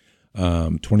 2018,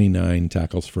 29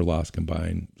 tackles for loss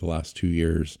combined the last 2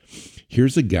 years.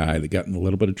 Here's a guy that got in a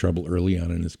little bit of trouble early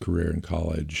on in his career in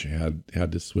college,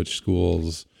 had to switch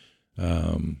schools,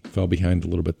 fell behind a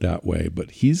little bit that way,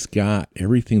 but he's got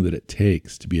everything that it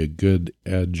takes to be a good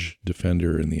edge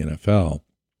defender in the NFL.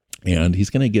 And he's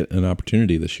going to get an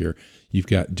opportunity this year. You've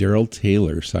got Darrell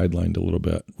Taylor sidelined a little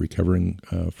bit, recovering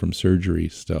from surgery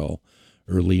still.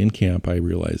 Early in camp, I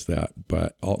realized that,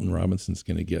 but Alton Robinson's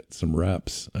going to get some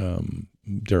reps,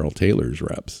 Darrell Taylor's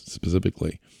reps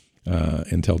specifically,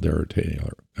 until Darrell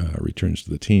Taylor returns to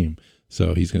the team.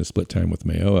 So he's going to split time with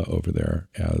Mayoa over there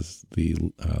as the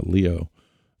Leo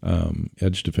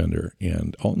edge defender.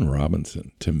 And Alton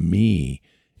Robinson, to me,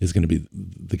 is going to be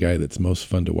the guy that's most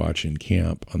fun to watch in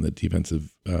camp on the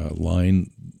defensive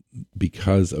line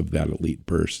because of that elite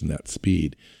burst and that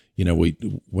speed.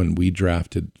 When we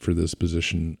drafted for this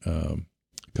position a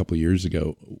couple of years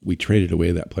ago, we traded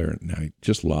away that player. And I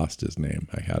just lost his name.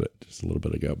 I had it just a little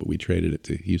bit ago, but we traded it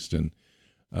to Houston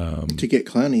to get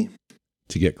Clowney.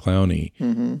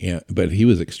 But he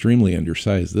was extremely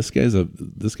undersized. This guy's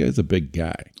a big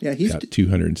guy. Yeah, he's got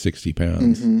 260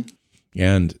 pounds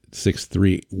and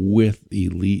 6'3" with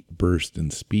elite burst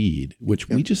and speed, which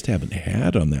we just haven't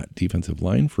had on that defensive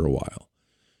line for a while.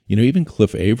 Even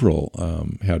Cliff Averill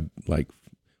had what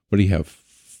do you have?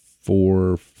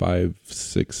 4, 5,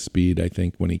 6 speed, I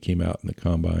think, when he came out in the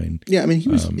combine. Yeah, I mean,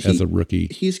 as a rookie.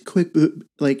 He's quick, but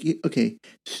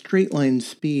straight line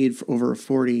speed for over a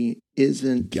 40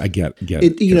 isn't. I get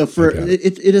it.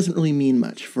 It doesn't really mean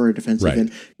much for a defensive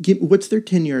end. What's their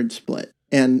 10-yard split?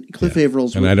 And Cliff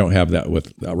Averill's... And I don't have that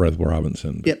with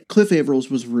Robinson. Yeah, Cliff Averill's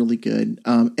was really good.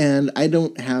 And I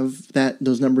don't have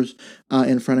those numbers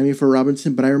in front of me for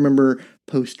Robinson, but I remember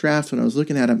post-draft when I was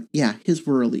looking at him, his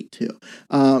were elite too.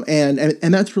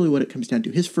 And that's really what it comes down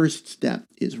to. His first step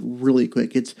is really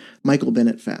quick. It's Michael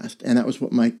Bennett fast, and that was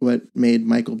what made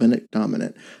Michael Bennett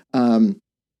dominant.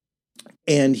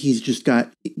 And he's just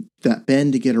got that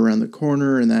bend to get around the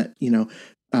corner and that,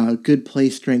 good play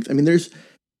strength. I mean,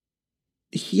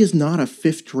 he is not a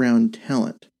 5th round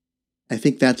talent. I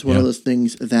think that's one of those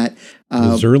things that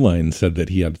Zerline said that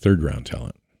he had 3rd round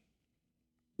talent.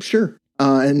 Sure.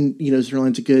 And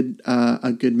Zerline's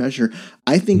a good measure.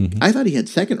 I think I thought he had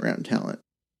 2nd round talent.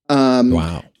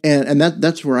 Wow. And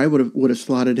that's where I would have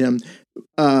slotted him.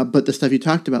 But the stuff you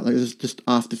talked about, like just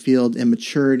off the field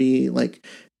immaturity,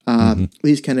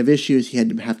 these kind of issues, he had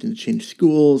to have to change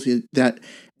schools,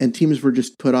 and teams were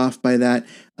just put off by that.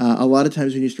 A lot of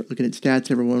times when you start looking at stats,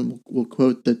 everyone will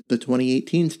quote the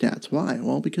 2018 stats. Why?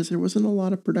 Well, because there wasn't a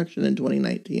lot of production in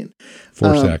 2019.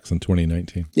 4 sacks in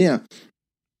 2019. Yeah.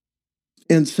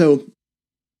 And so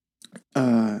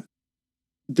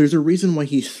there's a reason why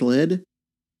he slid,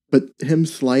 but him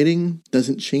sliding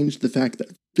doesn't change the fact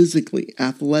that physically,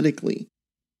 athletically,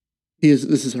 this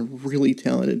is a really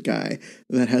talented guy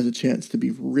that has a chance to be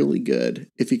really good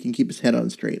if he can keep his head on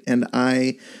straight. And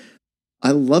I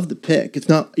love the pick. It's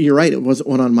not, you're right, it wasn't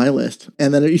one on my list.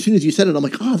 And then as soon as you said it, I'm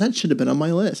like, oh, that should have been on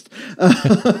my list.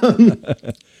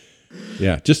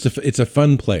 Yeah, it's a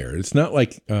fun player. It's not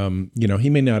like, he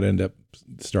may not end up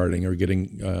starting or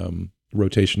getting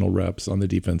rotational reps on the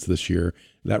defense this year.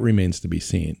 That remains to be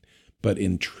seen. But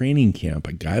in training camp,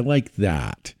 a guy like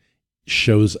that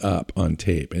shows up on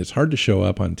tape. And it's hard to show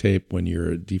up on tape when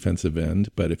you're a defensive end,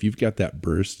 but if you've got that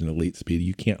burst and elite speed,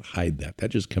 you can't hide that. That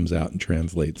just comes out and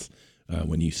translates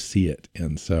when you see it.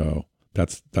 And so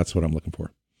that's what I'm looking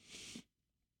for.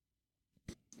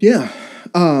 Yeah.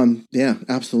 Yeah,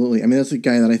 absolutely. I mean, that's a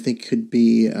guy that I think could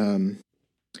be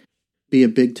a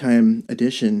big time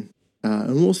addition.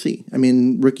 And we'll see. I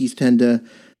mean, rookies tend to,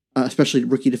 especially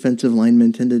rookie defensive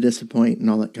linemen, tend to disappoint and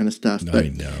all that kind of stuff. But, I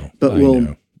know. But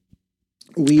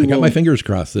I got my fingers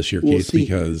crossed this year, Keith, see.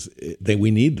 because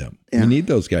we need them. Yeah. We need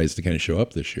those guys to kind of show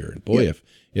up this year. And boy,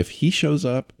 if he shows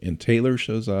up and Taylor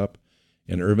shows up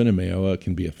and Irvin and Mayowa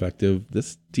can be effective,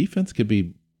 this defense could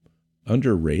be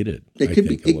underrated. A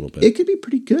little bit. It could be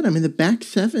pretty good. I mean, the back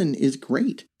seven is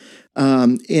great.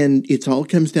 And it all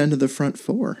comes down to the front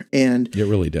four. And it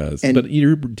really does. But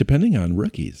you're depending on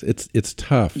rookies. It's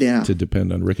tough to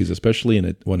depend on rookies, especially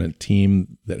when a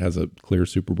team that has a clear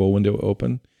Super Bowl window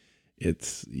open.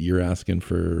 You're asking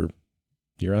for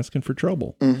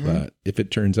trouble. Mm-hmm. But if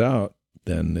it turns out,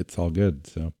 then it's all good.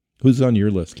 So who's on your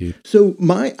list, Keith? So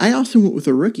I also went with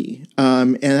a rookie,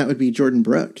 and that would be Jordan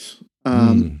Brooks.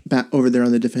 Back over there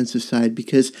on the defensive side,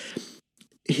 because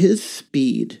his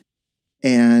speed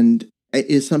and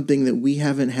is something that we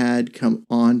haven't had come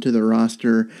onto the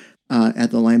roster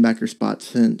at the linebacker spot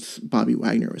since Bobby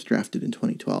Wagner was drafted in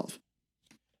 2012.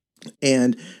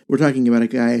 And we're talking about a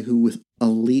guy who with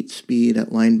elite speed at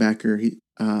linebacker.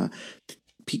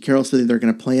 Pete Carroll said they're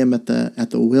going to play him at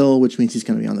the will, which means he's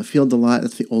going to be on the field a lot.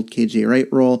 That's the old KJ Wright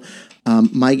role.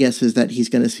 My guess is that he's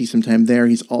going to see some time there.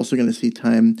 He's also going to see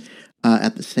time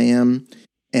at the Sam,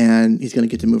 and he's going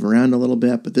to get to move around a little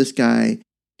bit. But this guy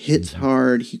hits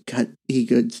hard. He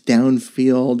goes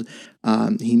downfield.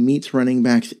 He meets running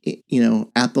backs,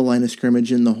 at the line of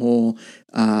scrimmage in the hole,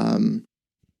 and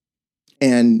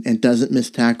doesn't miss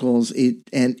tackles.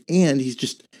 And he's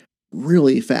just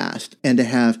really fast. And to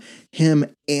have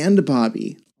him and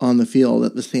Bobby on the field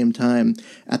at the same time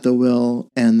at the will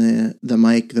and the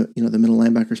Mike, the middle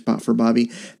linebacker spot for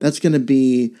Bobby, that's going to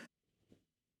be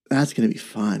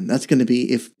fun. That's going to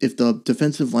be, if the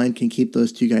defensive line can keep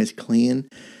those two guys clean,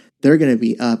 they're going to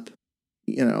be up,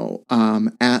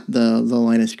 at the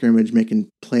line of scrimmage, making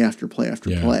play after play after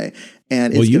play.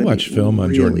 And you watch film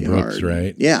on Jordan Brooks, hard.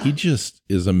 Right? Yeah, he just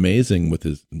is amazing with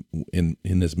his in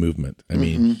his movement. I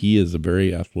mean, he is a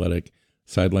very athletic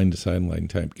sideline to sideline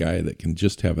type guy that can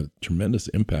just have a tremendous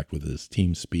impact with his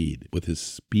team speed, with his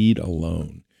speed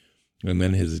alone, and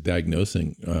then his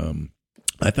diagnosing.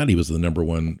 I thought he was the number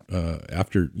one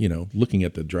after, looking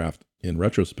at the draft in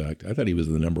retrospect. I thought he was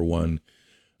the number one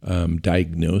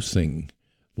diagnosing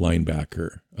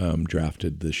linebacker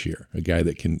drafted this year. A guy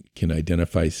that can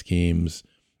identify schemes,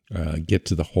 get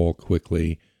to the hole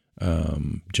quickly,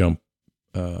 jump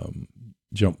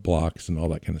blocks and all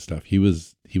that kind of stuff. He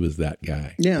was that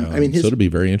guy. Yeah, so it'll be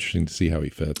very interesting to see how he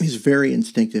fits. He's very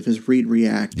instinctive. His read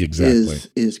react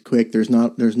is quick. There's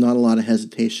not a lot of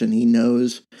hesitation. He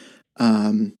knows.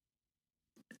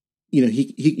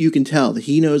 You can tell that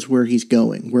he knows where he's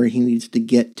going, where he needs to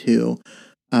get to,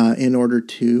 in order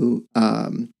to,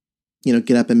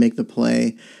 get up and make the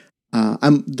play.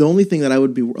 The only thing that I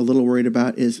would be a little worried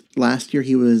about is last year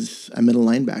he was a middle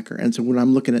linebacker. And so when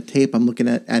I'm looking at tape, I'm looking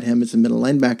at him as a middle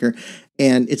linebacker,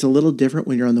 and it's a little different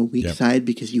when you're on the weak side,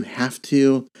 because you have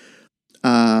to,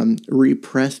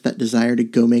 repress that desire to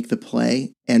go make the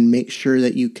play and make sure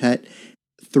that you cut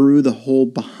through the hole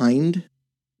behind,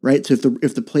 right? So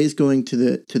if the play is going to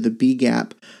the B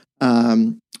gap,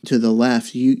 to the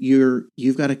left,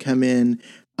 you've got to come in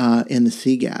the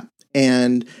C gap,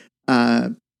 and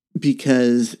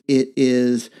because it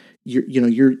is you're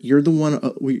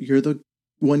the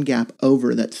one gap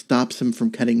over that stops him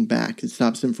from cutting back. It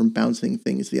stops him from bouncing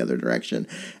things the other direction,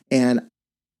 and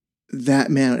that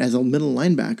man, as a middle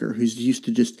linebacker who's used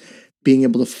to just being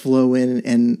able to flow in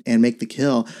and make the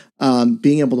kill,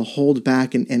 being able to hold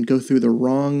back and go through the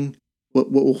wrong,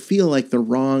 what will feel like the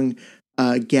wrong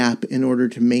gap in order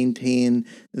to maintain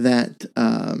that,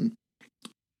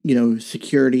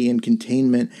 security and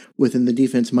containment within the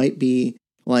defense might be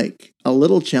like a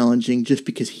little challenging just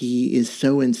because he is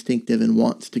so instinctive and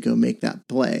wants to go make that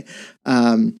play.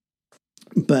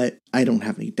 But I don't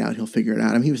have any doubt he'll figure it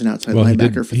out. I mean, he was an outside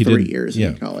linebacker for 3 years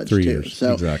in college, 3 too. years,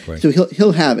 so exactly. So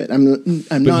he'll have it. I'm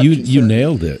but not. You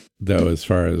nailed it though, as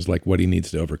far as like what he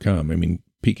needs to overcome. I mean,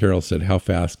 Pete Carroll said, "How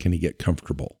fast can he get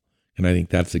comfortable?" And I think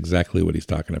that's exactly what he's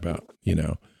talking about.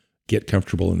 Get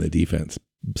comfortable in the defense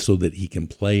so that he can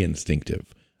play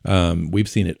instinctive. We've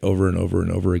seen it over and over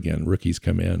and over again. Rookies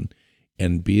come in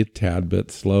and be a tad bit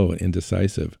slow and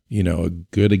indecisive. A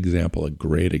good example, a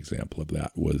great example of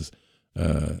that was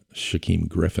Shaquem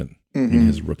Griffin in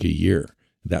his rookie year,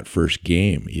 that first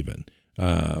game even.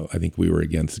 I think we were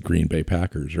against Green Bay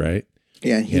Packers, right?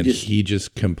 Yeah, he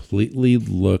just completely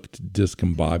looked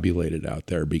discombobulated out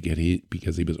there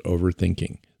because he was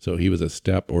overthinking. So he was a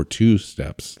step or 2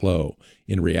 steps slow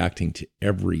in reacting to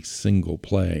every single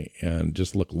play and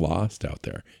just looked lost out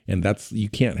there. And you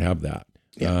can't have that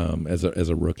as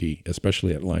a rookie,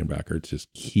 especially at linebacker. It's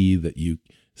just key that you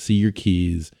see your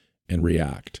keys and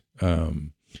react.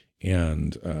 And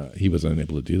he was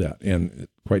unable to do that. And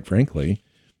quite frankly,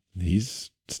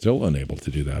 he's still unable to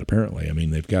do that, apparently. I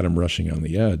mean, they've got him rushing on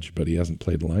the edge, but he hasn't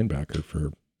played linebacker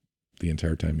for the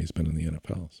entire time he's been in the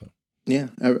NFL. So yeah,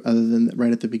 other than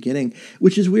right at the beginning,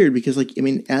 which is weird because, like, I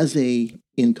mean,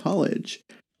 in college,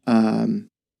 I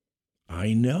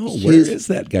know. Where is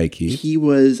that guy, Keith? He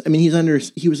was a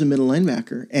middle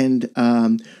linebacker and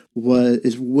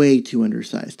is way too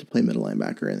undersized to play middle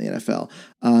linebacker in the NFL.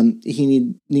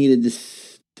 He needed to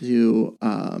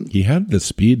he had the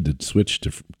speed to switch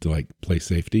to like play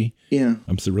safety. Yeah.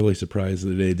 I'm really surprised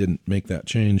that they didn't make that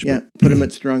change. Yeah, put him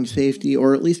at strong safety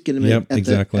or at least get him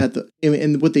exactly.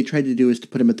 And what they tried to do is to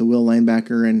put him at the will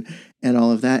linebacker and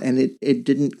all of that, and it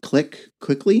didn't click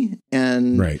quickly.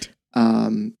 And right.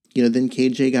 Then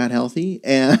KJ got healthy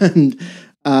and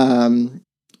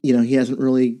he hasn't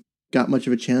really got much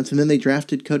of a chance. And then they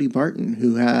drafted Cody Barton,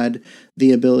 who had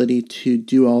the ability to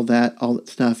do all that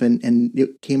stuff, and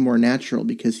it came more natural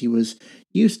because he was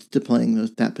used to playing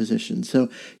that position. So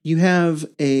you have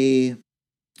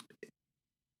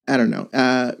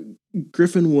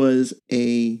Griffin was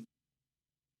a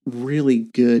really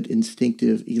good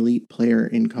instinctive elite player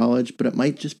in college, but it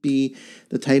might just be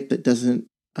the type that doesn't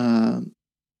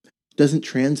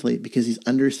translate because he's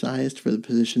undersized for the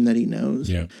position that he knows.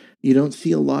 Yeah. You don't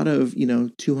see a lot of,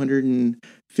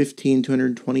 215,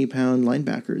 220 pound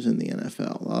linebackers in the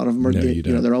NFL. A lot of them are,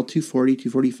 they're all 240,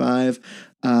 245.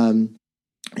 And,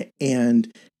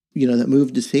 that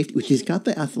move to safety, which he's got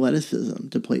the athleticism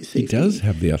to play safety. He does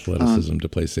have the athleticism to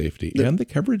play safety and the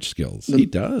coverage skills. He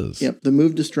does. Yep. The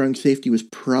move to strong safety was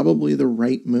probably the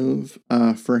right move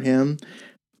for him,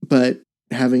 but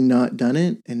having not done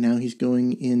it, and now he's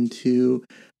going into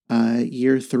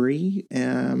year 3.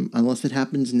 Unless it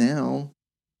happens now,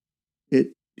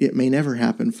 it may never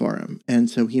happen for him, and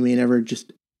so he may never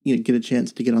just get a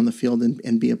chance to get on the field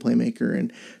and be a playmaker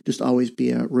and just always be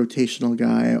a rotational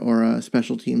guy or a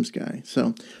special teams guy.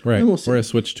 So right, or a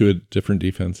switch to a different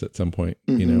defense at some point.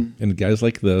 And guys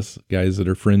like this, guys that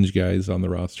are fringe guys on the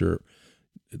roster,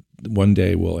 one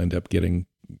day will end up getting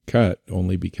cut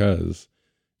only because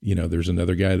there's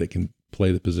another guy that can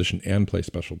play the position and play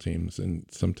special teams. And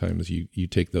sometimes you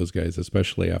take those guys,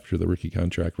 especially after the rookie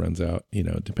contract runs out,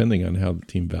 depending on how the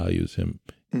team values him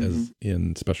as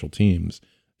in special teams,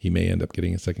 he may end up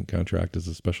getting a second contract as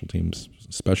a special teams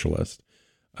specialist.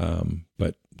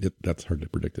 But that's hard to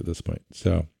predict at this point.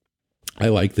 So I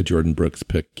like the Jordan Brooks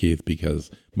pick, Keith, because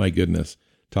my goodness,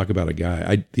 talk about a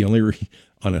guy.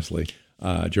 Honestly,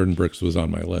 Jordan Brooks was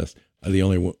on my list. The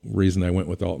only reason I went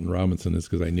with Alton Robinson is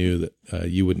because I knew that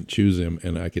you wouldn't choose him,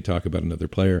 and I could talk about another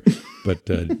player. But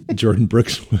Jordan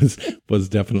Brooks was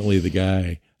definitely the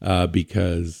guy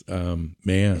because,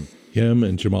 him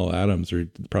and Jamal Adams are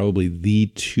probably the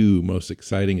 2 most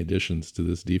exciting additions to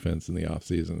this defense in the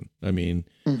offseason. I mean,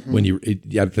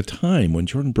 at the time when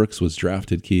Jordan Brooks was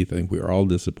drafted, Keith, I think we were all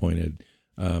disappointed,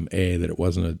 A, that it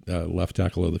wasn't a left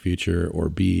tackle of the future, or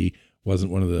B,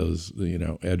 wasn't one of those,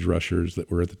 edge rushers that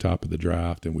were at the top of the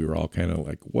draft. And we were all kind of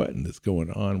like, what is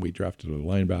going on? We drafted a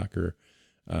linebacker,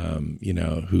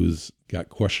 who's got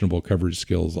questionable coverage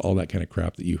skills, all that kind of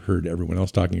crap that you heard everyone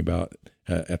else talking about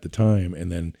at the time. And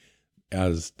then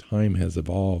as time has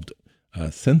evolved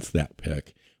since that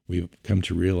pick, we've come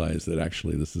to realize that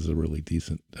actually this is a really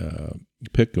decent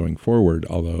pick going forward.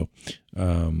 Although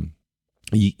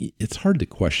it's hard to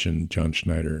question John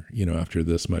Schneider, after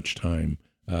this much time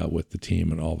with the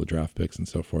team and all the draft picks and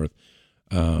so forth,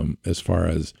 as far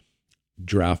as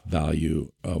draft value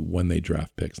when they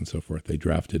draft picks and so forth. They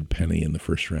drafted Penny in the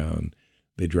first round.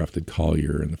 They drafted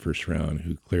Collier in the first round,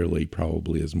 who clearly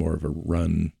probably is more of a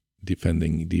run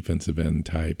defending defensive end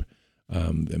type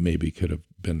that maybe could have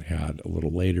been had a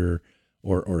little later,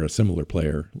 or a similar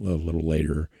player a little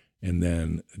later. And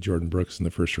then Jordan Brooks in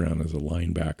the first round as a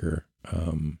linebacker.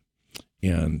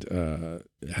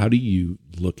 How do you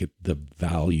look at the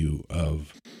value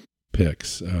of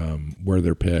picks, where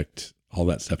they're picked, all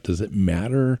that stuff? Does it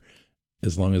matter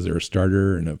as long as they're a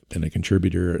starter and a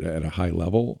contributor at a high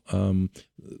level?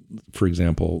 For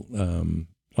example,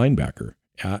 linebacker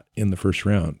in the first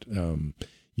round.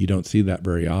 You don't see that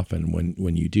very often.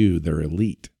 When you do, they're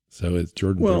elite. So is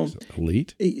Jordan Brooks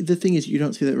elite? The thing is, you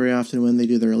don't see that very often when they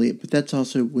do, they're elite. But that's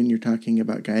also when you're talking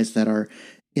about guys that are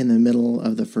in the middle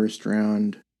of the first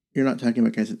round. You're not talking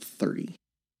about guys at 30.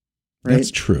 Right?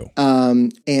 That's true.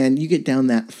 And you get down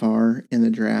that far in the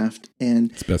draft,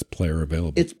 and it's best player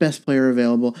available. It's best player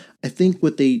available. I think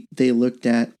what they looked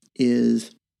at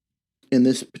is, in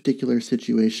this particular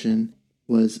situation,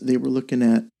 was they were looking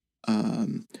at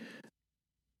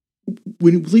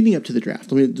when leading up to the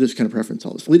draft. Let me just kind of preference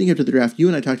all this. Leading up to the draft, you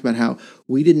and I talked about how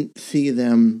we didn't see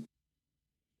them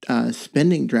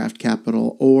spending draft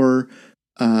capital or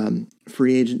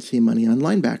free agency money on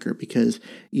linebacker, because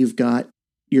you've got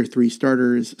your three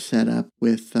starters set up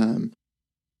with,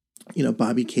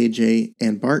 Bobby, KJ,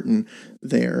 and Barton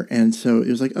there. And so it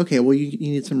was like, okay, well, you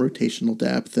need some rotational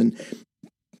depth and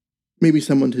maybe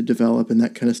someone to develop and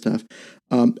that kind of stuff.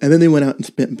 And then they went out and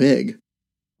spent big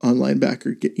on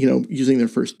linebacker, using their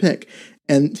first pick.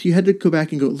 And so you had to go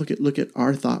back and go look at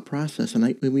our thought process. And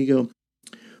when we go,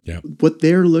 what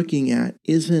they're looking at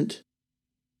isn't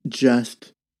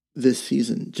just this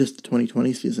season, just the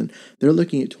 2020 season. They're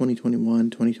looking at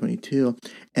 2021, 2022,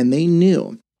 and they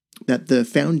knew that the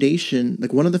foundation,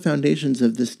 like one of the foundations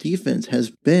of this defense,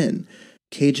 has been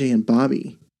KJ and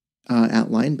Bobby at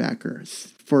linebacker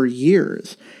for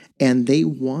years, and they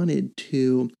wanted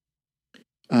to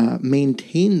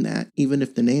maintain that even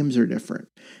if the names are different,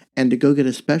 and to go get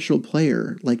a special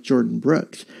player like Jordan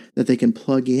Brooks that they can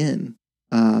plug in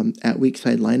at weak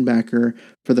side linebacker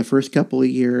for the first couple of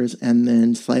years, and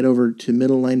then slide over to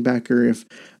middle linebacker if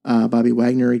Bobby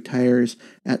Wagner retires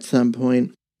at some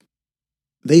point.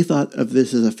 They thought of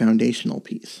this as a foundational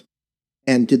piece.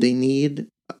 And did they need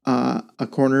a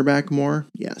cornerback more?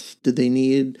 Yes. Did they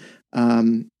need,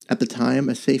 at the time,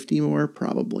 a safety more?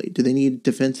 Probably. Do they need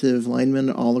defensive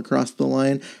linemen all across the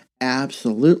line?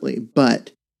 Absolutely.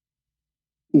 But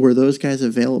were those guys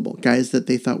available? Guys that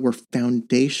they thought were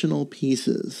foundational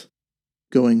pieces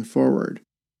going forward.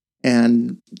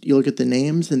 And you look at the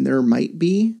names, and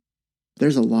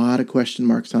there's a lot of question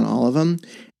marks on all of them.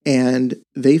 And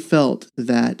they felt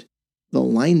that the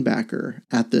linebacker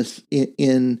at this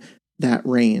in that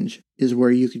range is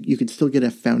where you could still get a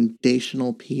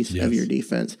foundational piece of your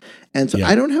defense. And so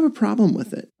I don't have a problem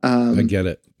with it. I get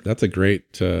it. That's a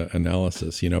great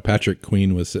analysis. Patrick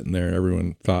Queen was sitting there.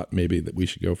 Everyone thought maybe that we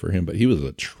should go for him, but he was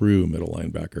a true middle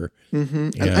linebacker.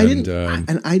 Mm-hmm.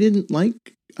 And I didn't like.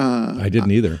 I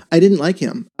didn't either. I didn't like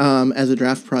him as a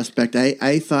draft prospect.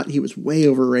 I thought he was way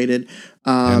overrated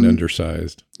and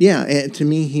undersized. Yeah, and to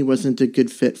me, he wasn't a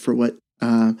good fit for what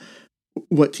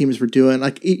teams were doing.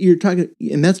 Like you're talking,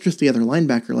 and that's just the other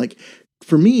linebacker. Like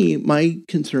for me, my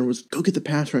concern was go get the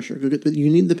pass rusher. You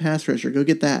need the pass rusher. Go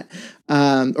get that,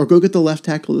 or go get the left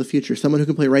tackle of the future. Someone who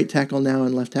can play right tackle now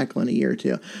and left tackle in a year or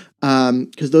two,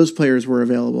 because those players were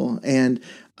available. And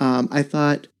I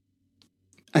thought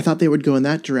they would go in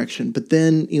that direction. But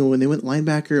then, when they went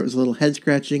linebacker, it was a little head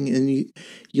scratching. And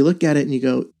you look at it and you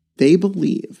go, they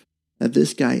believe that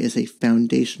this guy is a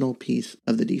foundational piece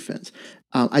of the defense.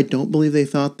 I don't believe they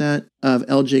thought that of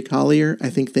LJ Collier. I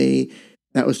think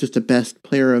that was just the best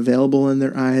player available in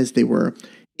their eyes. They were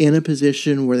in a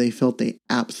position where they felt they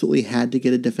absolutely had to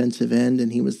get a defensive end,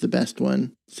 and he was the best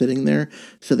one sitting there.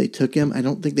 So they took him. I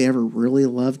don't think they ever really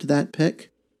loved that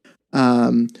pick.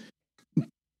 But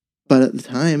at the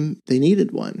time, they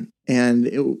needed one.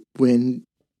 And when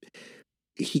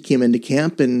he came into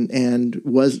camp and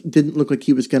didn't look like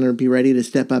he was going to be ready to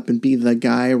step up and be the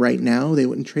guy right now, they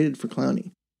went and traded for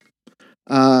Clowney.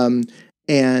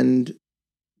 And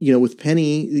with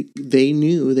Penny, they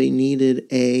knew they needed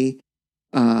a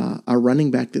running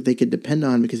back that they could depend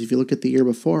on, because if you look at the year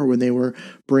before when they were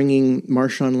bringing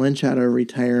Marshawn Lynch out of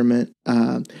retirement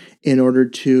in order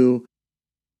to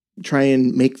try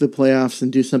and make the playoffs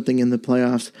and do something in the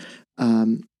playoffs,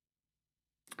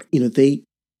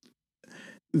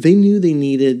 they knew they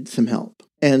needed some help.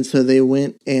 And so they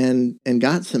went and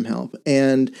got some help.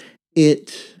 And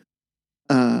it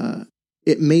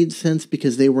made sense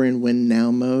because they were in win now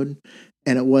mode.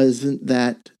 And it wasn't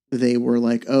that they were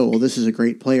like, oh, well, this is a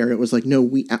great player. It was like, no,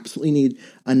 we absolutely need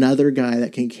another guy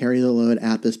that can carry the load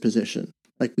at this position.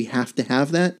 Like, we have to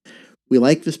have that. We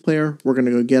like this player. We're going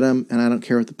to go get him, and I don't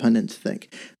care what the pundits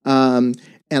think. And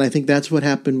I think that's what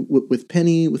happened with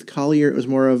Penny, with Collier. It was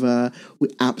more of a, we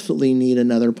absolutely need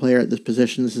another player at this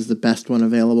position. This is the best one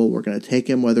available. We're going to take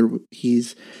him, whether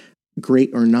he's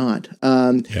great or not.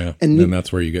 And then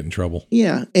that's where you get in trouble.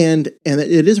 Yeah, and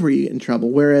it is where you get in trouble.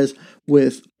 Whereas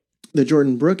with the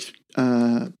Jordan Brooks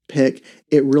pick,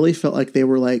 it really felt like they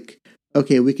were like,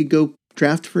 okay, we could go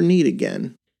draft for need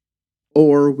again,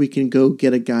 or we can go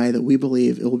get a guy that we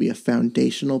believe it will be a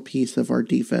foundational piece of our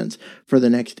defense for the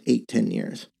next 8-10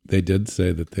 years. They did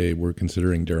say that they were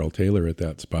considering Darrell Taylor at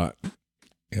that spot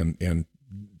and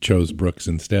chose Brooks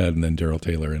instead, and then Darrell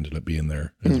Taylor ended up being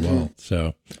there as well.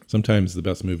 So sometimes the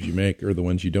best moves you make are the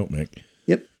ones you don't make.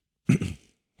 Yep.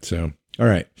 So, all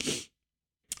right.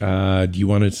 Do you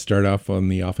want to start off on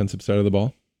the offensive side of the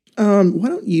ball? Why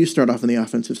don't you start off on the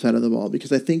offensive side of the ball?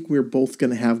 Because I think we're both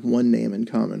going to have one name in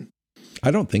common. I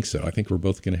don't think so. I think we're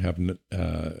both going to have,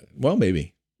 well,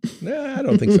 maybe. Nah, I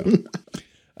don't think so.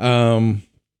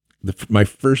 My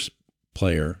first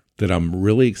player that I'm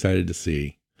really excited to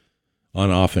see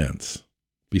on offense,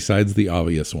 besides the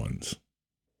obvious ones,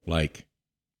 like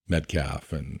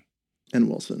Metcalf and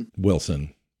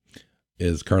Wilson,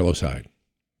 is Carlos Hyde.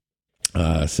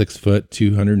 6 foot,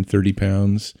 230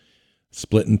 pounds,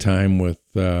 splitting time with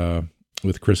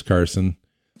Chris Carson.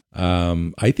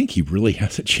 I think he really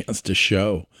has a chance to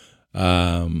show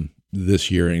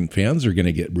this year, and fans are going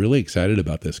to get really excited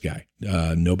about this guy.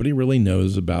 Nobody really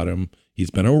knows about him. He's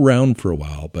been around for a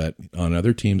while, but on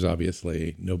other teams,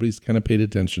 obviously, nobody's kind of paid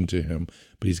attention to him.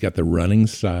 But he's got the running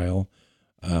style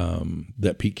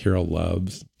that Pete Carroll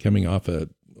loves. Coming off a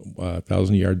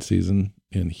 1,000-yard season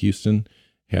in Houston,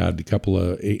 had a couple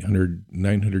of 800,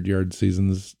 900-yard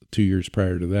seasons 2 years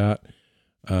prior to that.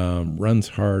 Runs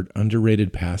hard,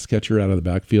 underrated pass catcher out of the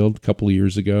backfield. A couple of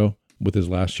years ago, with his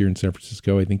last year in San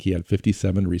Francisco, I think he had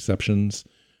 57 receptions.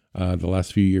 The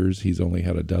last few years, he's only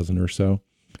had a dozen or so.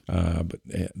 But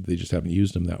they just haven't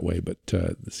used him that way. But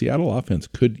the Seattle offense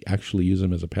could actually use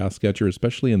him as a pass catcher,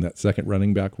 especially in that second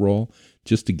running back role,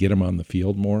 just to get him on the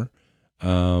field more.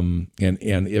 And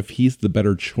if he's the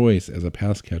better choice as a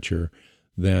pass catcher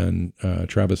than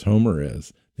Travis Homer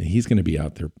is, then he's going to be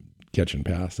out there catching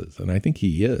passes. And I think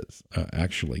he is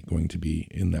actually going to be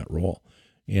in that role.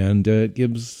 And it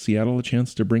gives Seattle a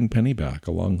chance to bring Penny back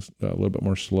along a little bit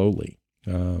more slowly.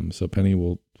 So Penny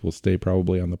will stay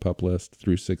probably on the PUP list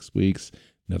through 6 weeks.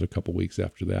 Another couple weeks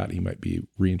after that, he might be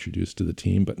reintroduced to the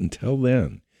team. But until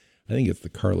then, I think it's the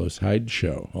Carlos Hyde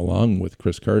show along with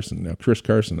Chris Carson. Now, Chris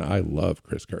Carson, I love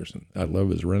Chris Carson. I love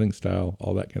his running style,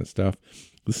 all that kind of stuff.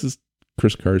 This is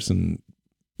Chris Carson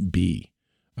B.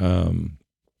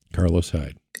 Carlos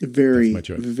Hyde. Very,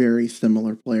 very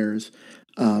similar players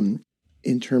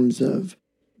in terms of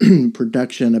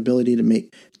production, ability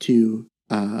to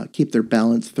keep their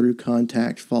balance through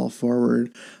contact, fall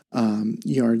forward,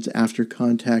 yards after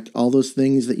contact, all those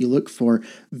things that you look for.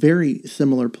 Very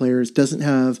similar players. Doesn't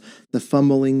have the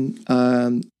fumbling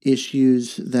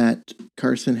issues that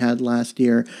Carson had last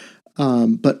year,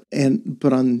 but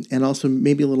also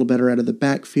maybe a little better out of the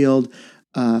backfield.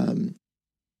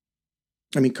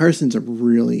 I mean, Carson's a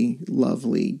really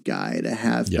lovely guy to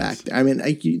have back there. I mean,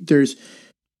 I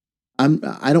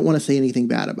don't want to say anything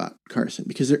bad about Carson,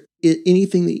 because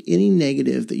any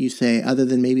negative that you say, other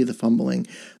than maybe the fumbling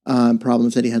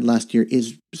problems that he had last year,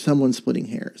 is someone splitting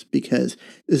hairs, because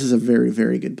this is a very,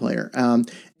 very good player.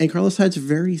 And Carlos Hyde's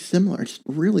very similar, just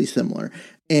really similar.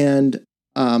 And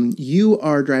you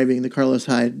are driving the Carlos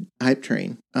Hyde hype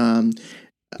train.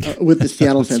 With the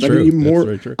Seattle fans. True. I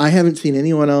mean, I haven't seen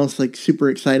anyone else like super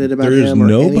excited about There's him.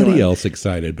 There's nobody else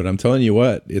excited, but I'm telling you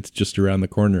what, it's just around the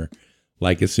corner.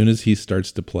 Like, as soon as he starts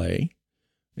to play,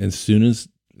 as soon as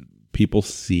people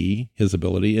see his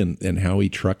ability and how he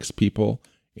trucks people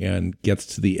and gets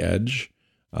to the edge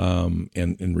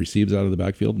and receives out of the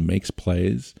backfield, makes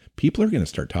plays, people are going to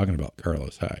start talking about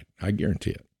Carlos Hyde. I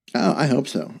guarantee it. Oh, I hope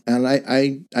so. And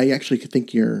I actually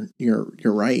think you're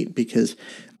right, because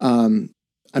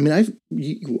I mean,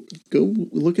 you go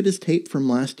look at his tape from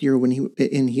last year when he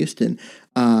in Houston,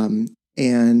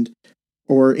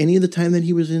 or any of the time that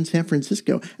he was in San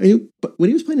Francisco. I mean, but when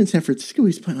he was playing in San Francisco, he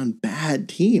was playing on bad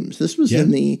teams. This was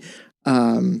in the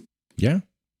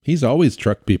he's always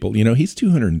trucked people. You know, he's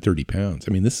 230 pounds.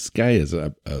 I mean, this guy is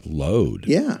a load.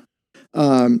 Yeah.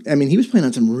 I mean, he was playing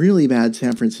on some really bad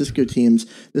San Francisco teams.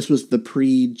 This was the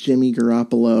pre-Jimmy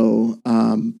Garoppolo,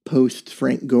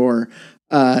 post-Frank Gore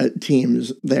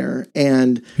teams there.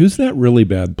 And who's that really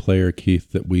bad player,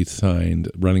 Keith, that we signed,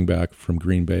 running back from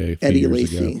Green Bay a few Eddie years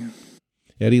Lacy. ago?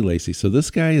 Eddie Lacy. So this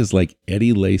guy is like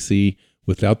Eddie Lacy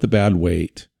without the bad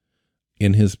weight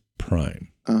in his prime.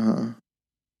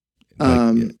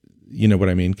 You know what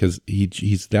I mean? Because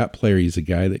he's that player. He's a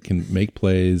guy that can make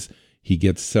plays. He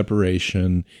gets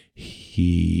separation.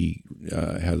 He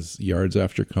has yards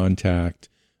after contact.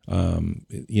 One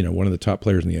of the top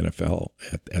players in the NFL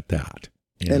at that.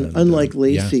 And unlike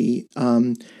Lacy,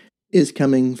 is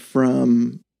coming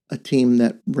from a team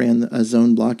that ran a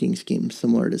zone blocking scheme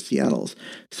similar to Seattle's.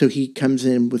 So he comes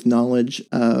in with knowledge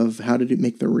of how to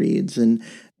make the reads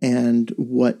and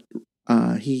what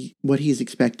he's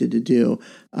expected to do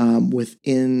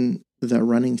within the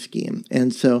running scheme.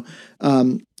 And so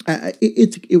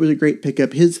it was a great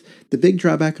pickup. The big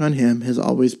drawback on him has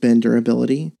always been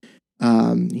durability.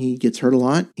 He gets hurt a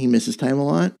lot. He misses time a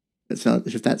lot.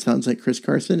 If that sounds like Chris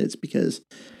Carson, it's because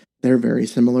they're very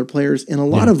similar players in a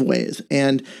lot of ways.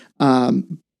 And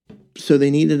so they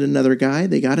needed another guy.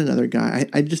 They got another guy.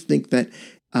 I just think that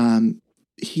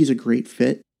he's a great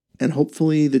fit. And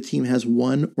hopefully the team has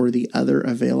one or the other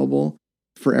available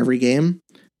for every game.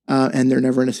 And they're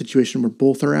never in a situation where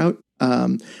both are out,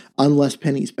 unless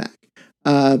Penny's back.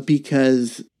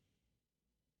 Because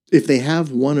if they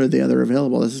have one or the other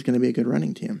available, this is going to be a good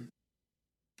running team.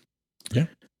 Yeah.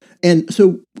 And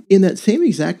so in that same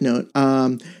exact note,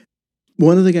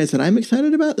 one of the guys that I'm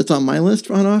excited about that's on my list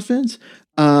on offense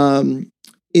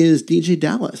is DJ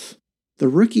Dallas, the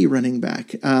rookie running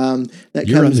back. You're on the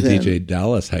DJ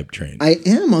Dallas hype train. I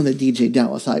am on the DJ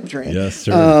Dallas hype train. Yes,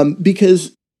 sir.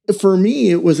 Because for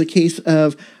me, it was a case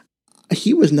of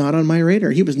he was not on my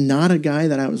radar. He was not a guy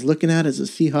that I was looking at as a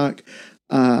Seahawk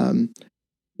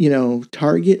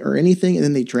target or anything. And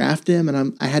then they draft him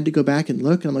and I had to go back and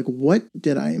look and I'm like, what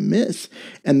did I miss?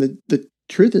 And the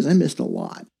truth is I missed a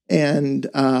lot. And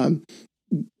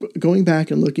going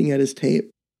back and looking at his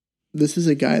tape, this is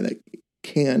a guy that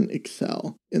can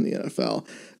excel in the NFL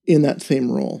in that same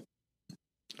role.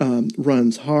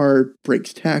 Runs hard,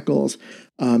 breaks tackles,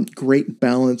 great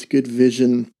balance, good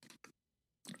vision,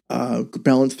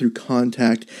 balance through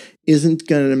contact, isn't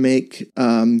going to make,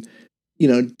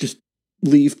 just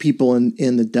leave people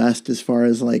in the dust as far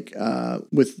as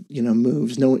with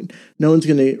moves. No one's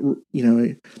going to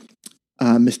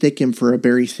mistake him for a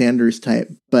Barry Sanders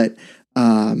type, but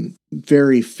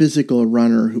very physical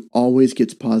runner who always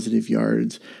gets positive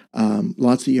yards,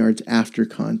 lots of yards after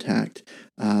contact,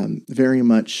 very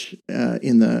much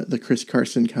in the Chris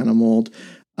Carson kind of mold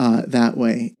that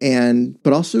way,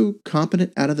 but also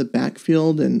competent out of the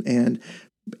backfield and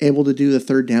able to do the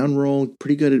third down role,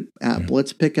 pretty good at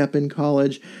blitz pickup in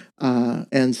college.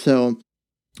 And so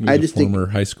I just think former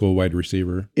high school wide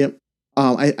receiver. Yep.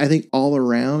 I think all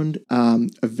around, a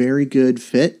very good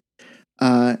fit,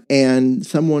 and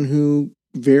someone who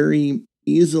very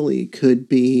easily could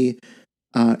be,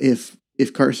 if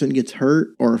Carson gets hurt,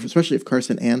 or especially if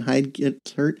Carson and Hyde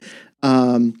gets hurt,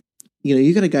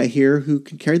 you got a guy here who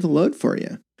can carry the load for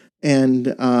you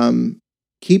and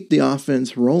keep the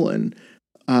offense rolling.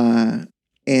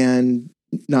 And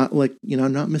not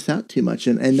not miss out too much.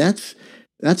 And that's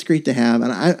great to have.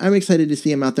 And I'm excited to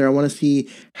see him out there. I want to see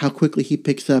how quickly he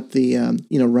picks up the,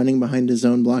 running behind his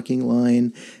zone blocking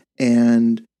line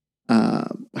and,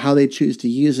 how they choose to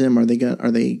use him. Are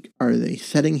they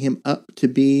setting him up to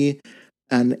be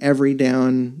an every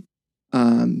down,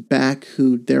 back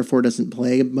who therefore doesn't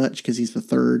play much because he's the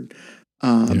third,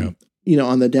 on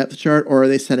the depth chart, or are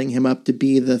they setting him up to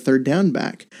be the third down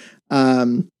back?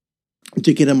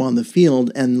 To get him on the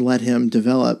field and let him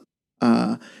develop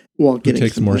while getting Who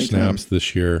takes some more playing snaps time.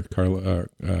 this year,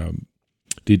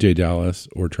 DJ Dallas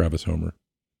or Travis Homer?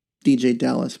 DJ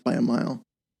Dallas by a mile.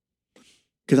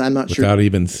 Because I'm not sure. Without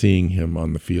even seeing him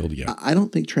on the field yet. I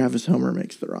don't think Travis Homer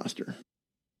makes the roster.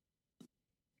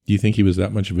 Do you think he was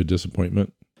that much of a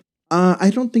disappointment?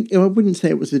 I wouldn't say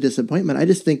it was a disappointment. I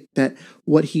just think that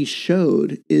what he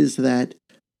showed is that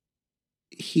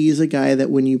he's a guy that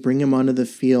when you bring him onto the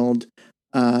field,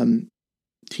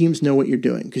 teams know what you're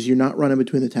doing because you're not running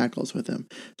between the tackles with him.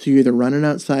 So you're either running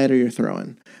outside or you're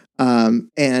throwing.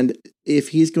 And if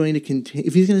he's going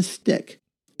to stick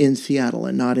in Seattle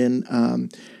and not in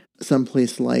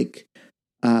someplace like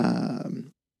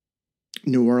New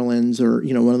Orleans or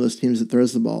one of those teams that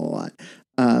throws the ball a lot,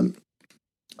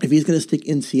 if he's going to stick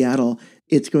in Seattle,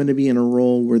 it's going to be in a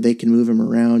role where they can move him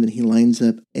around and he lines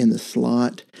up in the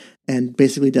slot and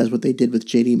basically does what they did with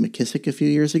J.D. McKissick a few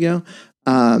years ago.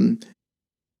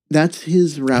 That's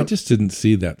his I route, just didn't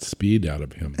see that speed out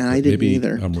of him. and but I didn't maybe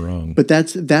either. I'm wrong. But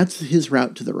that's his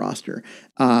route to the roster.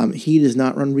 He does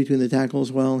not run between the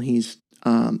tackles well. He's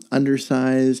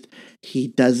undersized. He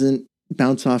doesn't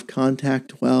bounce off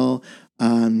contact well.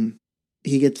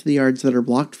 He gets the yards that are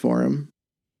blocked for him,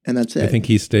 and that's it. I think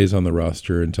he stays on the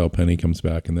roster until Penny comes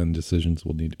back, and then decisions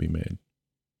will need to be made.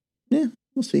 Yeah,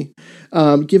 we'll see.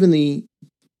 I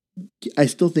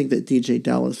still think that DJ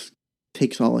Dallas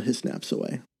takes all of his snaps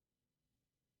away.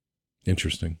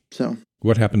 Interesting. So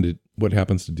what happens to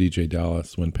DJ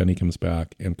Dallas when Penny comes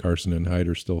back and Carson and Hyde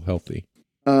are still healthy?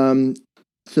 So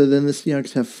then the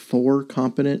Seahawks have 4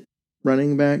 competent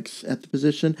running backs at the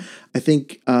position. I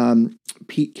think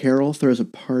Pete Carroll throws a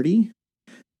party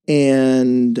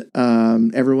and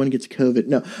everyone gets COVID.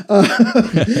 No, but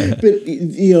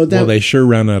well, they sure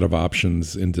ran out of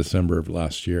options in December of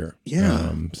last year.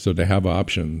 Yeah. So to have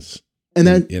options and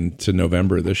that into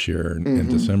November this year and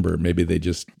December, maybe they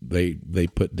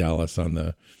put Dallas on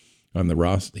the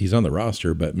roster. He's on the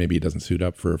roster, but maybe he doesn't suit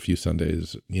up for a few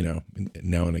Sundays,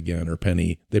 now and again. Or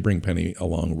Penny, they bring Penny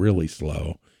along really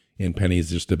slow, and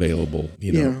Penny's just available,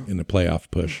 in a playoff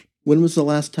push. When was the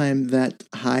last time that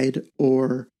Hyde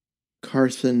or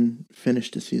Carson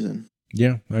finished a season?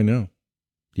 Yeah, I know.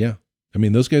 Yeah. I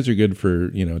mean, those guys are good for,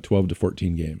 12 to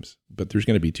 14 games, but there's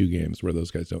going to be 2 games where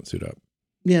those guys don't suit up.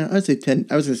 Yeah, I would say 10.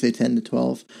 I was going to say 10 to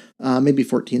 12. Maybe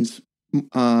 14's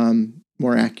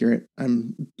more accurate.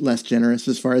 I'm less generous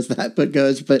as far as that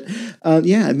goes. But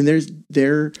yeah, I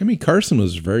mean, Carson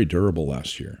was very durable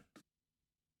last year,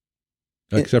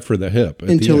 except for the hip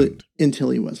until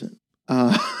he wasn't.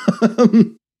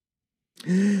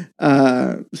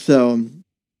 So,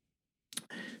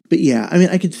 but yeah, I mean,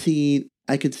 I could see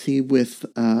with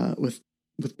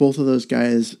both of those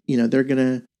guys, they're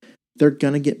gonna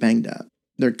get banged up.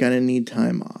 They're gonna need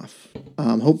time off.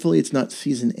 Hopefully it's not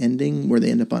season ending where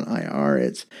they end up on IR.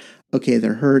 It's okay.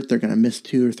 They're hurt. They're gonna miss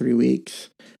 2 or 3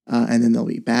 weeks, and then they'll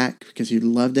be back because you'd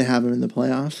love to have them in the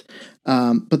playoffs.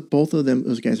 But both of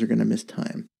those guys are gonna miss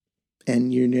time.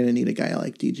 And you're going to need a guy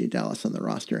like DJ Dallas on the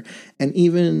roster. And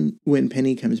even when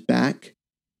Penny comes back,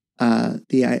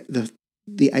 the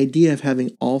idea of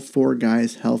having all 4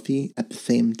 guys healthy at the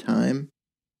same time,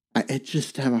 I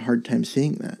just have a hard time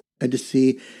seeing that. I just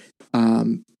see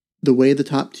the way the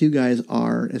top 2 guys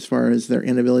are as far as their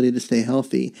inability to stay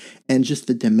healthy and just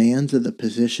the demands of the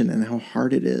position and how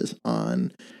hard it is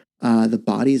on the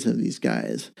bodies of these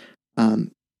guys.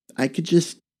 I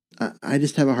just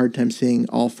have a hard time seeing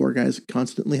all 4 guys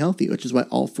constantly healthy, which is why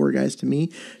all 4 guys to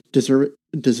me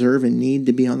deserve and need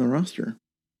to be on the roster.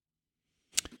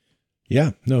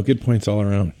 Yeah, no, good points all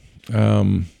around.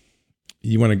 Why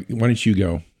don't you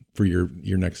go for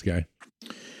your next guy?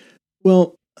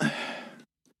 Well,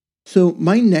 so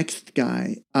my next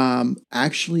guy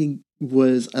actually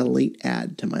was a late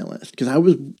add to my list because I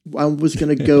was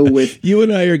going to go with you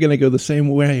and I are going to go the same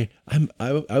way.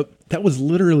 That was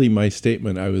literally my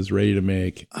statement I was ready to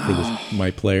make for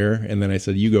my player, and then I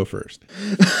said, "You go first."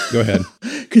 Go ahead.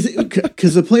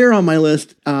 Because the player on my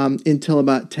list until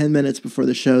about 10 minutes before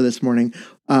the show this morning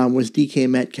was DK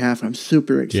Metcalf. I'm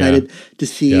super excited to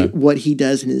see what he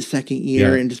does in his second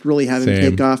year and just really have him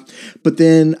take off. But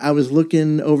then I was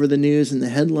looking over the news and the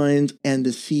headlines and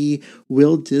to see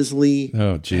Will Disley.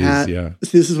 Oh, geez, yeah.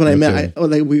 This is what I meant.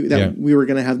 We were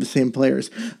going to have the same players.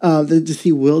 To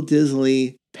see Will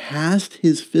Disley passed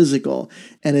his physical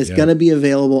and is going to be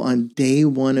available on day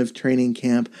 1 of training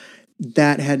camp.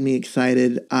 That had me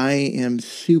excited. I am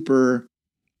super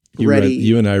ready.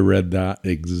 You and I read that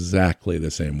exactly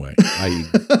the same way. I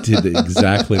did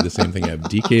exactly the same thing. I have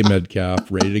DK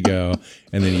Metcalf ready to go.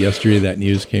 And then yesterday that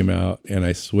news came out and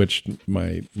I switched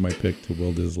my pick to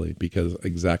Will Disley because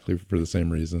exactly for the same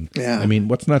reason. Yeah. I mean,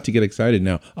 what's not to get excited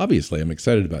now? Obviously, I'm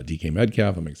excited about DK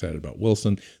Metcalf. I'm excited about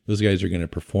Wilson. Those guys are going to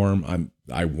perform.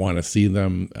 I want to see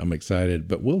them. I'm excited.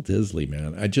 But Will Disley,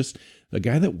 man, a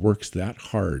guy that works that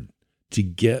hard to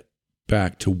get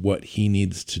back to what he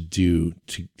needs to do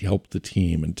to help the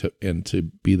team and to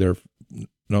be there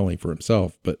not only for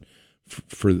himself but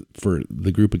for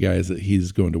the group of guys that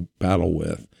he's going to battle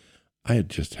with. I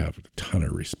just have a ton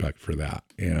of respect for that,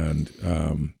 and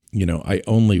I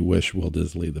only wish Will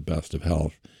Disley the best of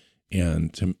health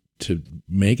and to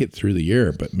make it through the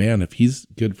year. But man, if he's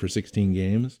good for 16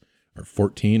 games or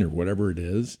 14 or whatever it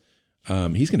is,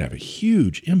 he's going to have a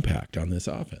huge impact on this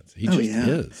offense. He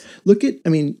is. Look at,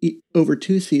 over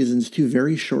 2 seasons, 2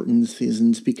 very shortened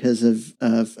seasons because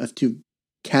of 2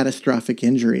 catastrophic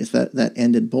injuries that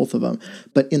ended both of them.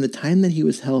 But in the time that he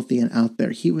was healthy and out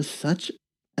there, he was such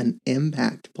an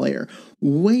impact player,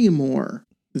 way more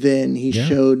than he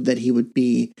showed that he would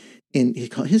be in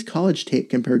his college tape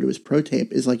compared to his pro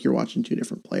tape is like you're watching two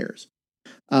different players.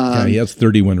 Yeah, he has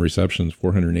 31 receptions,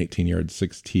 418 yards,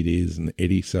 6 TDs, and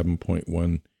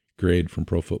 87.1 grade from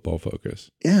Pro Football Focus.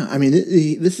 Yeah, I mean,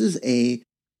 this is a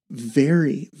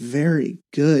very, very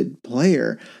good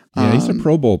player. Yeah, he's a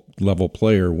Pro Bowl level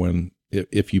player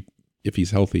if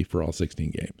he's healthy for all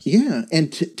 16 games. Yeah,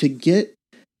 and to get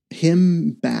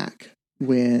him back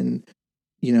when,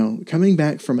 coming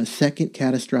back from a second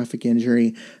catastrophic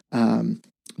injury,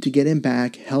 to get him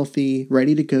back healthy,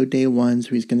 ready to go day one, so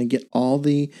he's going to get all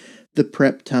the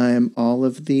prep time, all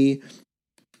of the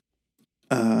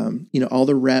all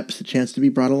the reps, the chance to be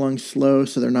brought along slow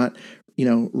so they're not,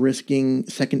 risking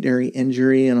secondary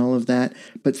injury and all of that,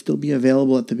 but still be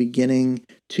available at the beginning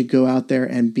to go out there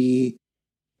and be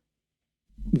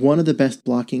one of the best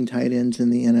blocking tight ends in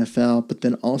the NFL, but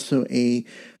then also a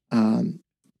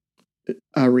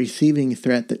receiving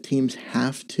threat that teams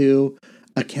have to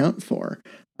account for.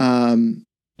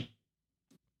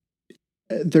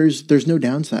 There's no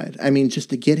downside. I mean,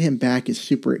 just to get him back is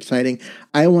super exciting.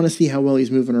 I want to see how well he's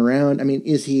moving around. I mean,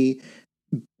 is he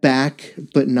back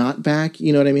but not back?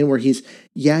 You know what I mean? Where he's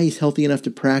healthy enough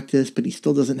to practice, but he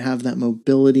still doesn't have that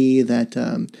mobility that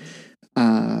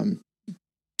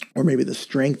or maybe the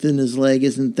strength in his leg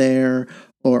isn't there,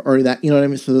 or that, you know what I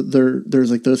mean? So there's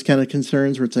like those kind of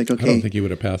concerns where it's like, okay, I don't think he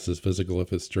would have passed his physical if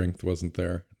his strength wasn't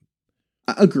there.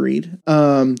 Agreed.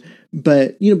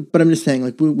 But I'm just saying,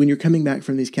 like, when you're coming back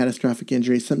from these catastrophic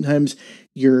injuries, sometimes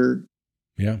you're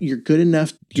good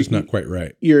enough, just not quite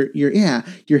right.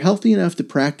 You're healthy enough to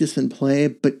practice and play,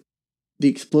 but the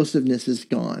explosiveness is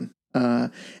gone.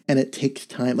 And it takes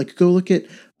time. Like, go look at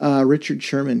Richard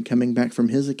Sherman coming back from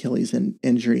his Achilles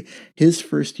injury. His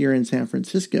first year in San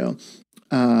Francisco,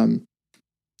 the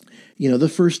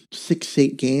first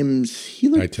 6-8 games,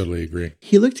 I totally agree.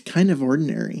 He looked kind of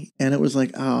ordinary, and it was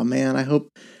like, oh man, I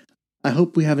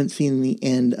hope we haven't seen the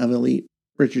end of elite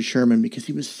Richard Sherman, because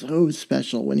he was so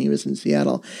special when he was in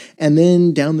Seattle. And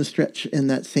then down the stretch in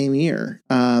that same year,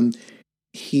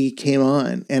 he came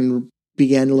on and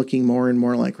began looking more and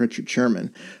more like Richard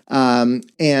Sherman,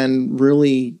 and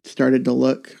really started to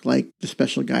look like the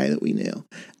special guy that we knew.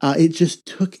 It just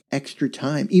took extra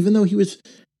time, even though he was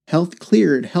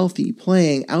healthy,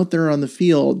 playing out there on the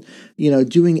field,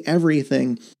 doing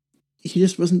everything. He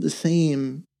just wasn't the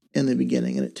same in the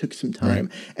beginning, and it took some time.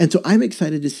 Right. And so I'm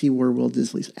excited to see where Will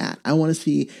Dissly's at. I want to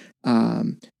see,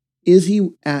 is he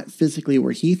at physically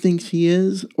where he thinks he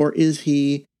is, or is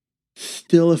he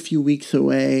still a few weeks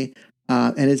away,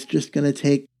 and it's just going to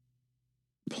take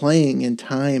playing and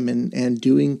time and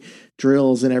doing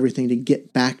drills and everything to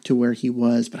get back to where he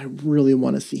was. But I really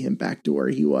want to see him back to where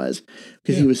he was,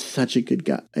 because he was such a good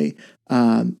guy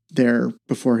there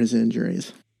before his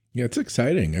injuries. Yeah, it's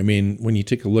exciting. I mean, when you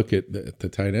take a look at the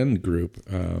tight end group,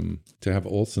 to have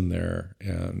Olsen there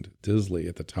and Dissly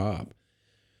at the top,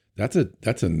 that's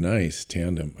a nice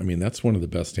tandem. I mean, that's one of the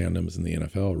best tandems in the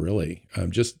NFL, really.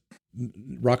 Just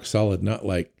rock solid, not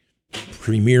like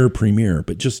premier,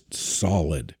 but just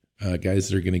solid guys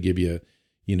that are going to give you,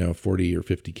 40 or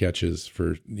 50 catches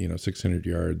for 600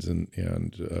 yards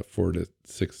and 4 to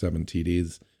 6, 7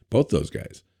 TDs. Both those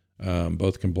guys.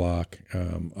 Both can block.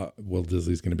 Will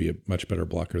Dissly's going to be a much better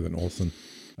blocker than Olsen.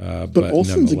 But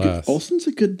Olsen's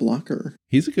a good blocker.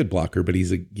 He's a good blocker, but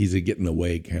he's a get in the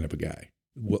way kind of a guy.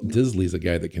 Dissly's a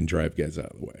guy that can drive guys out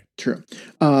of the way. True.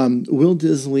 Will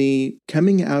Dissly,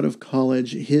 coming out of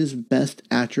college, his best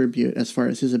attribute as far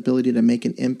as his ability to make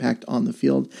an impact on the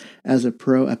field as a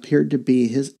pro appeared to be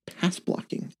his pass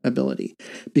blocking ability,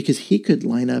 because he could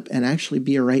line up and actually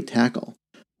be a right tackle.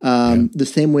 The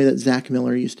same way that Zach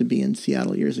Miller used to be in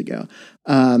Seattle years ago.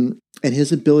 And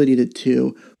his ability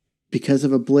to because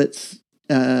of a blitz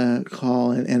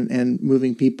call and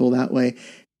moving people that way,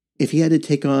 if he had to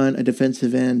take on a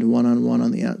defensive end one-on-one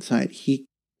on the outside, he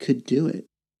could do it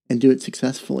and do it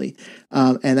successfully.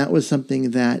 And that was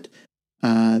something that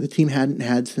the team hadn't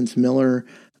had since Miller,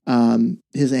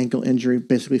 his ankle injury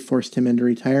basically forced him into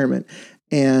retirement.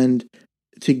 And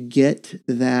to get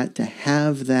that, to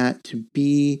have that, to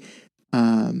be,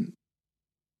 to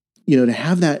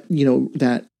have that,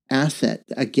 that asset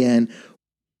again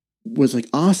was like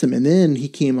awesome. And then he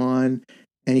came on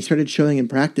and he started showing in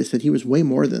practice that he was way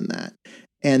more than that.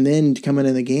 And then to come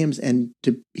in the games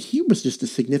he was just a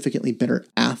significantly better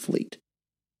athlete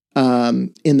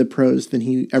in the pros than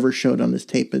he ever showed on his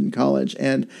tape in college.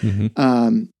 And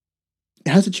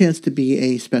has a chance to be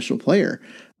a special player.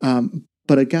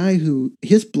 But a guy who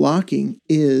his blocking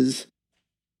is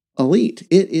elite.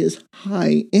 It is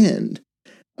high end.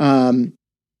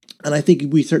 And I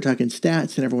think we start talking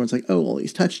stats and everyone's like, oh, all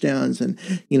these touchdowns and,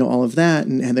 all of that.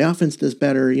 And the offense does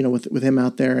better, with him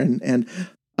out there.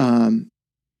 Um,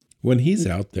 when he's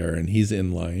out there and he's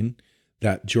in line,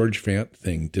 that George Fant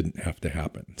thing didn't have to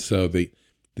happen. So we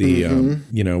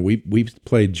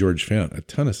played George Fant a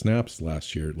ton of snaps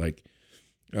last year,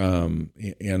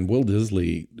 and Will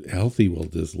Dissly, healthy Will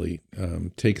Dissly,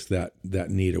 takes that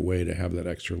need away to have that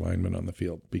extra lineman on the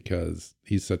field because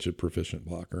he's such a proficient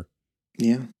blocker.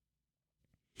 Yeah.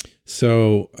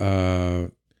 So,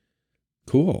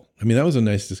 cool. I mean, that was a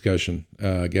nice discussion,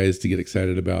 guys, to get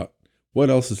excited about. What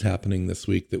else is happening this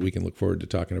week that we can look forward to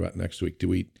talking about next week? Do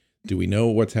we know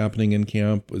what's happening in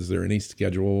camp? Is there any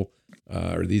schedule?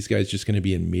 Are these guys just going to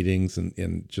be in meetings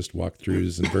and just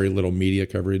walkthroughs and very little media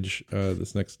coverage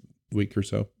this next week or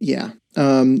so? Yeah.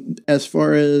 As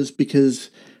far as, because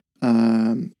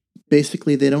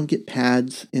basically they don't get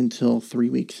pads until 3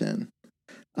 weeks in.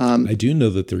 I do know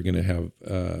that they're going to have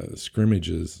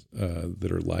scrimmages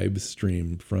that are live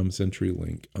streamed from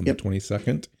CenturyLink on the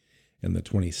 22nd and the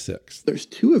 26th. There's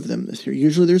 2 of them this year.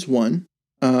 Usually there's one.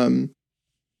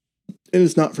 And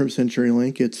it's not from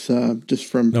CenturyLink. It's just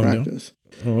from practice.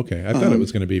 No? Oh, okay. I thought it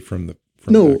was going to be from the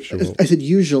actual... I said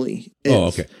usually.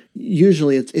 Okay.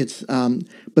 Usually it's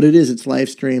but it's live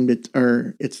streamed. It's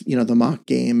the mock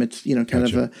game. It's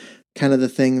kind of the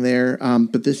thing there.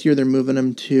 But this year they're moving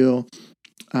them to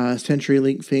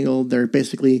CenturyLink Field. They're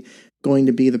basically going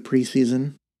to be the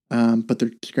preseason. But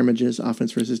they're scrimmages,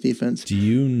 offense versus defense. Do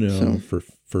you know,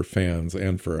 for fans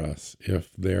and for us, if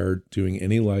they're doing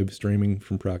any live streaming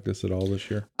from practice at all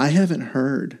this year? I haven't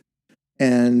heard,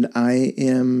 and I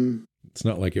am... It's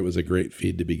not like it was a great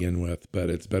feed to begin with, but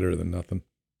it's better than nothing.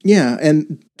 Yeah,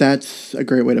 and that's a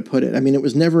great way to put it. I mean, it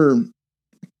was never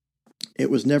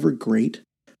great.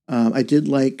 I did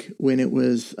like when it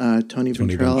was Tony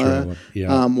Ventrella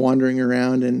wandering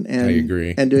around and I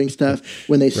agree. and doing stuff.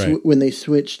 When they when they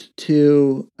switched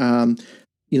to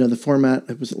the format,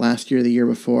 it was last year, the year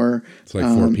before. It's like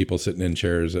 4 people sitting in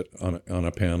chairs on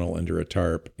a panel under a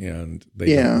tarp, and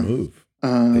they don't move.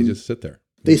 They just sit there.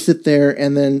 They sit there,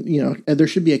 and then there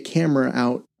should be a camera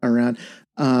out around.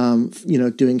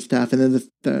 Doing stuff, and then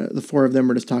the 4 of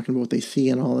them are just talking about what they see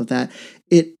and all of that.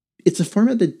 It's a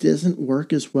format that doesn't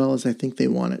work as well as I think they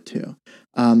want it to.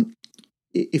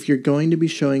 If you're going to be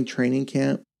showing training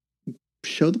camp,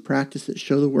 show the practices,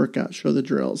 show the workouts, show the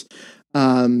drills.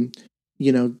 I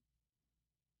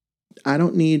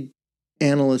don't need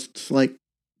analysts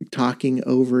talking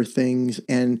over things,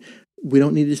 and we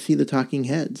don't need to see the talking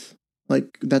heads.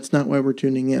 That's not why we're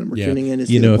tuning in. We're tuning in to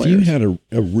see the players. If you had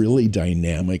a really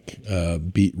dynamic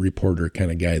beat reporter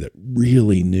kind of guy that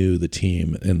really knew the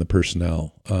team and the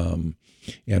personnel and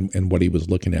what he was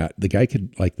looking at, the guy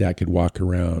could walk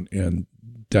around and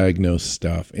diagnose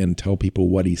stuff and tell people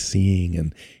what he's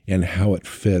seeing and how it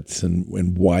fits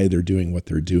and why they're doing what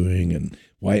they're doing and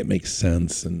why it makes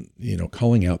sense and,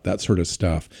 calling out that sort of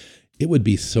stuff. It would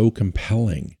be so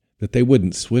compelling that they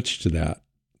wouldn't switch to that.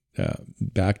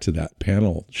 Back to that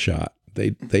panel shot,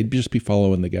 they'd just be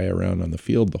following the guy around on the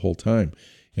field the whole time,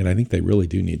 and I think they really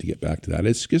do need to get back to that.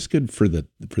 It's just good for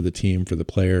the team, for the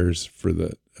players, for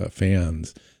the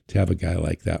fans to have a guy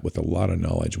like that with a lot of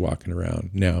knowledge walking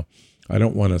around. Now, I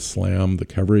don't want to slam the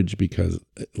coverage because,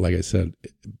 like I said,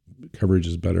 coverage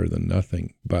is better than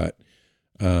nothing. But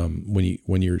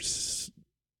when you're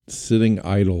sitting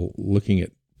idle looking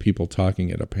at people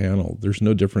talking at a panel, there's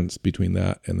no difference between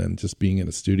that and then just being in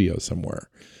a studio somewhere.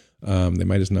 They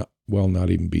might as not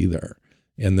even be there.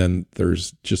 And then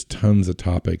there's just tons of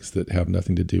topics that have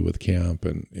nothing to do with camp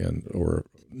and or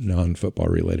non-football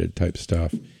related type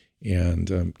stuff.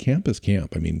 And camp is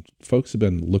camp. I mean, folks have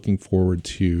been looking forward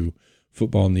to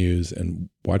football news and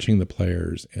watching the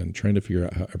players and trying to figure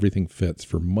out how everything fits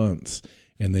for months.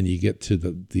 And then you get to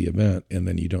the event and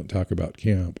then you don't talk about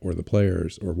camp or the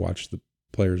players or watch the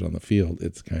players on the field.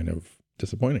 It's kind of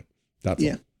disappointing. That's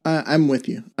all. I'm with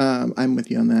you. I'm with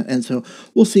you on that. And so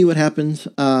we'll see what happens.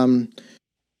 And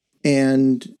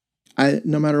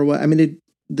no matter what, I mean,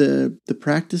 the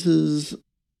practices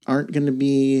aren't going to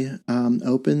be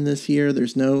open this year.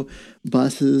 There's no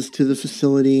buses to the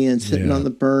facility and sitting on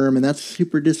the berm, and that's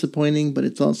super disappointing, but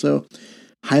it's also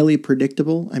highly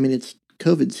predictable. I mean, it's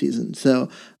COVID season, so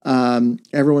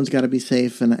everyone's got to be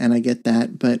safe, and I get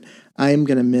that, but I am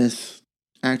going to miss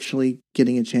actually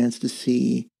getting a chance to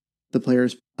see the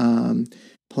players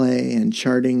play and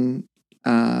charting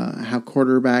how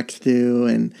quarterbacks do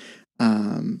and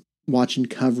watching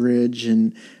coverage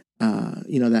and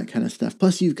that kind of stuff.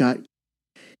 Plus, you've got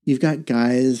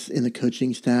guys in the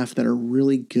coaching staff that are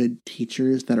really good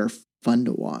teachers that are fun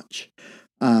to watch.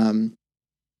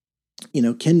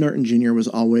 Ken Norton Jr. was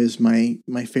always my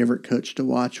favorite coach to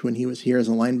watch when he was here as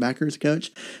a linebackers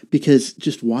coach, because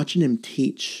just watching him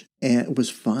teach was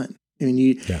fun. I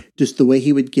mean, just the way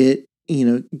he would get,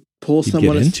 pull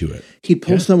someone into it. He'd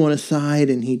pull someone aside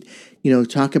and he'd,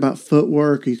 talk about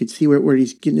footwork. You could see where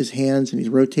he's getting his hands and he's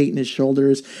rotating his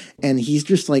shoulders, and he's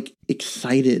just like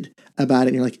excited about it.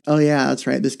 And you're like, oh yeah, that's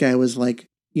right. This guy was like,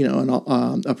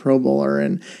 a Pro Bowler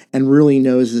and really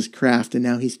knows his craft, and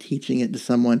now he's teaching it to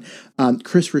someone.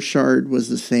 Chris Richard was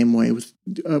the same way with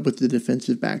the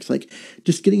defensive backs. Like,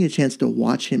 just getting a chance to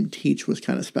watch him teach was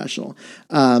kind of special.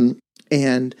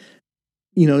 And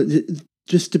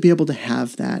just to be able to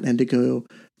have that and to go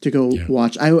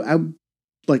watch. I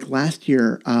like last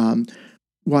year,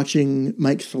 watching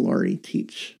Mike Solari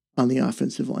teach on the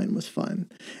offensive line was fun.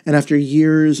 And after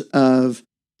years of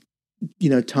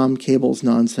Tom Cable's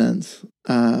nonsense,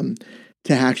 to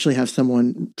actually have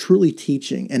someone truly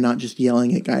teaching and not just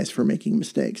yelling at guys for making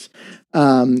mistakes,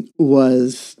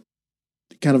 was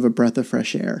kind of a breath of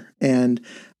fresh air, and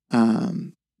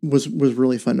was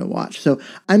really fun to watch. So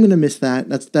I'm going to miss that.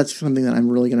 That's something that I'm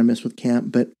really going to miss with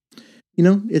camp. But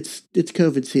it's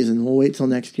COVID season. We'll wait till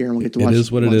next year and we'll get to watch. It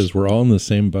is what it is. We're all in the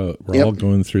same boat. We're all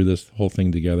going through this whole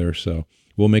thing together. So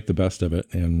we'll make the best of it,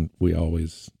 and we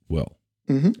always will.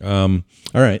 Mm-hmm.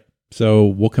 All right. So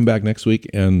we'll come back next week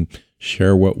and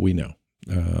share what we know,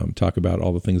 talk about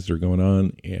all the things that are going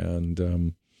on,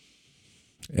 and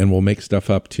we'll make stuff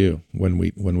up too when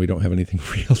we don't have anything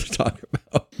real to talk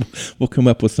about. We'll come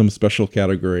up with some special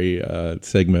category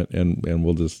segment, and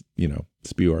we'll just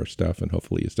spew our stuff, and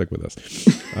hopefully you stick with us.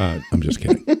 I'm just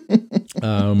kidding.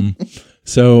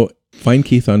 So find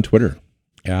Keith on Twitter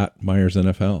at Myers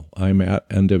NFL. I'm at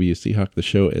NW Seahawk. The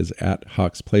show is at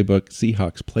Hawks Playbook.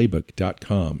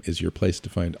 SeahawksPlaybook.com is your place to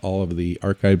find all of the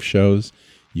archived shows.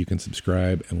 You can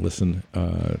subscribe and listen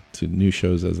to new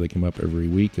shows as they come up every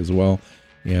week as well.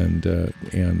 And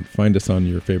find us on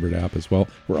your favorite app as well.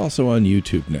 We're also on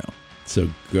YouTube now. So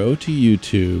go to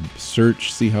YouTube,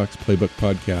 search Seahawks Playbook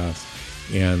Podcast,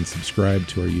 and subscribe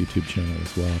to our YouTube channel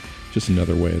as well. Just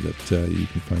another way that you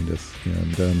can find us,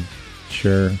 and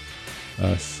share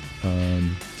us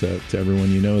to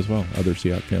everyone you know as well, other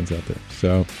Seahawks fans out there.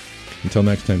 So until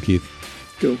next time, Keith,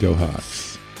 go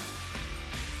Hawks.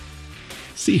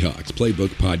 Seahawks Playbook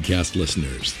Podcast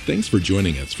listeners, thanks for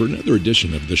joining us for another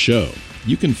edition of the show.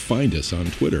 You can find us on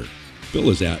Twitter. Bill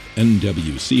is at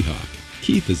NW Seahawk,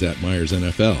 Keith is at Myers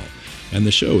NFL, and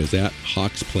the show is at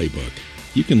Hawks Playbook.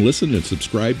 You can listen and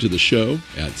subscribe to the show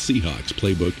at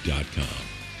SeahawksPlaybook.com.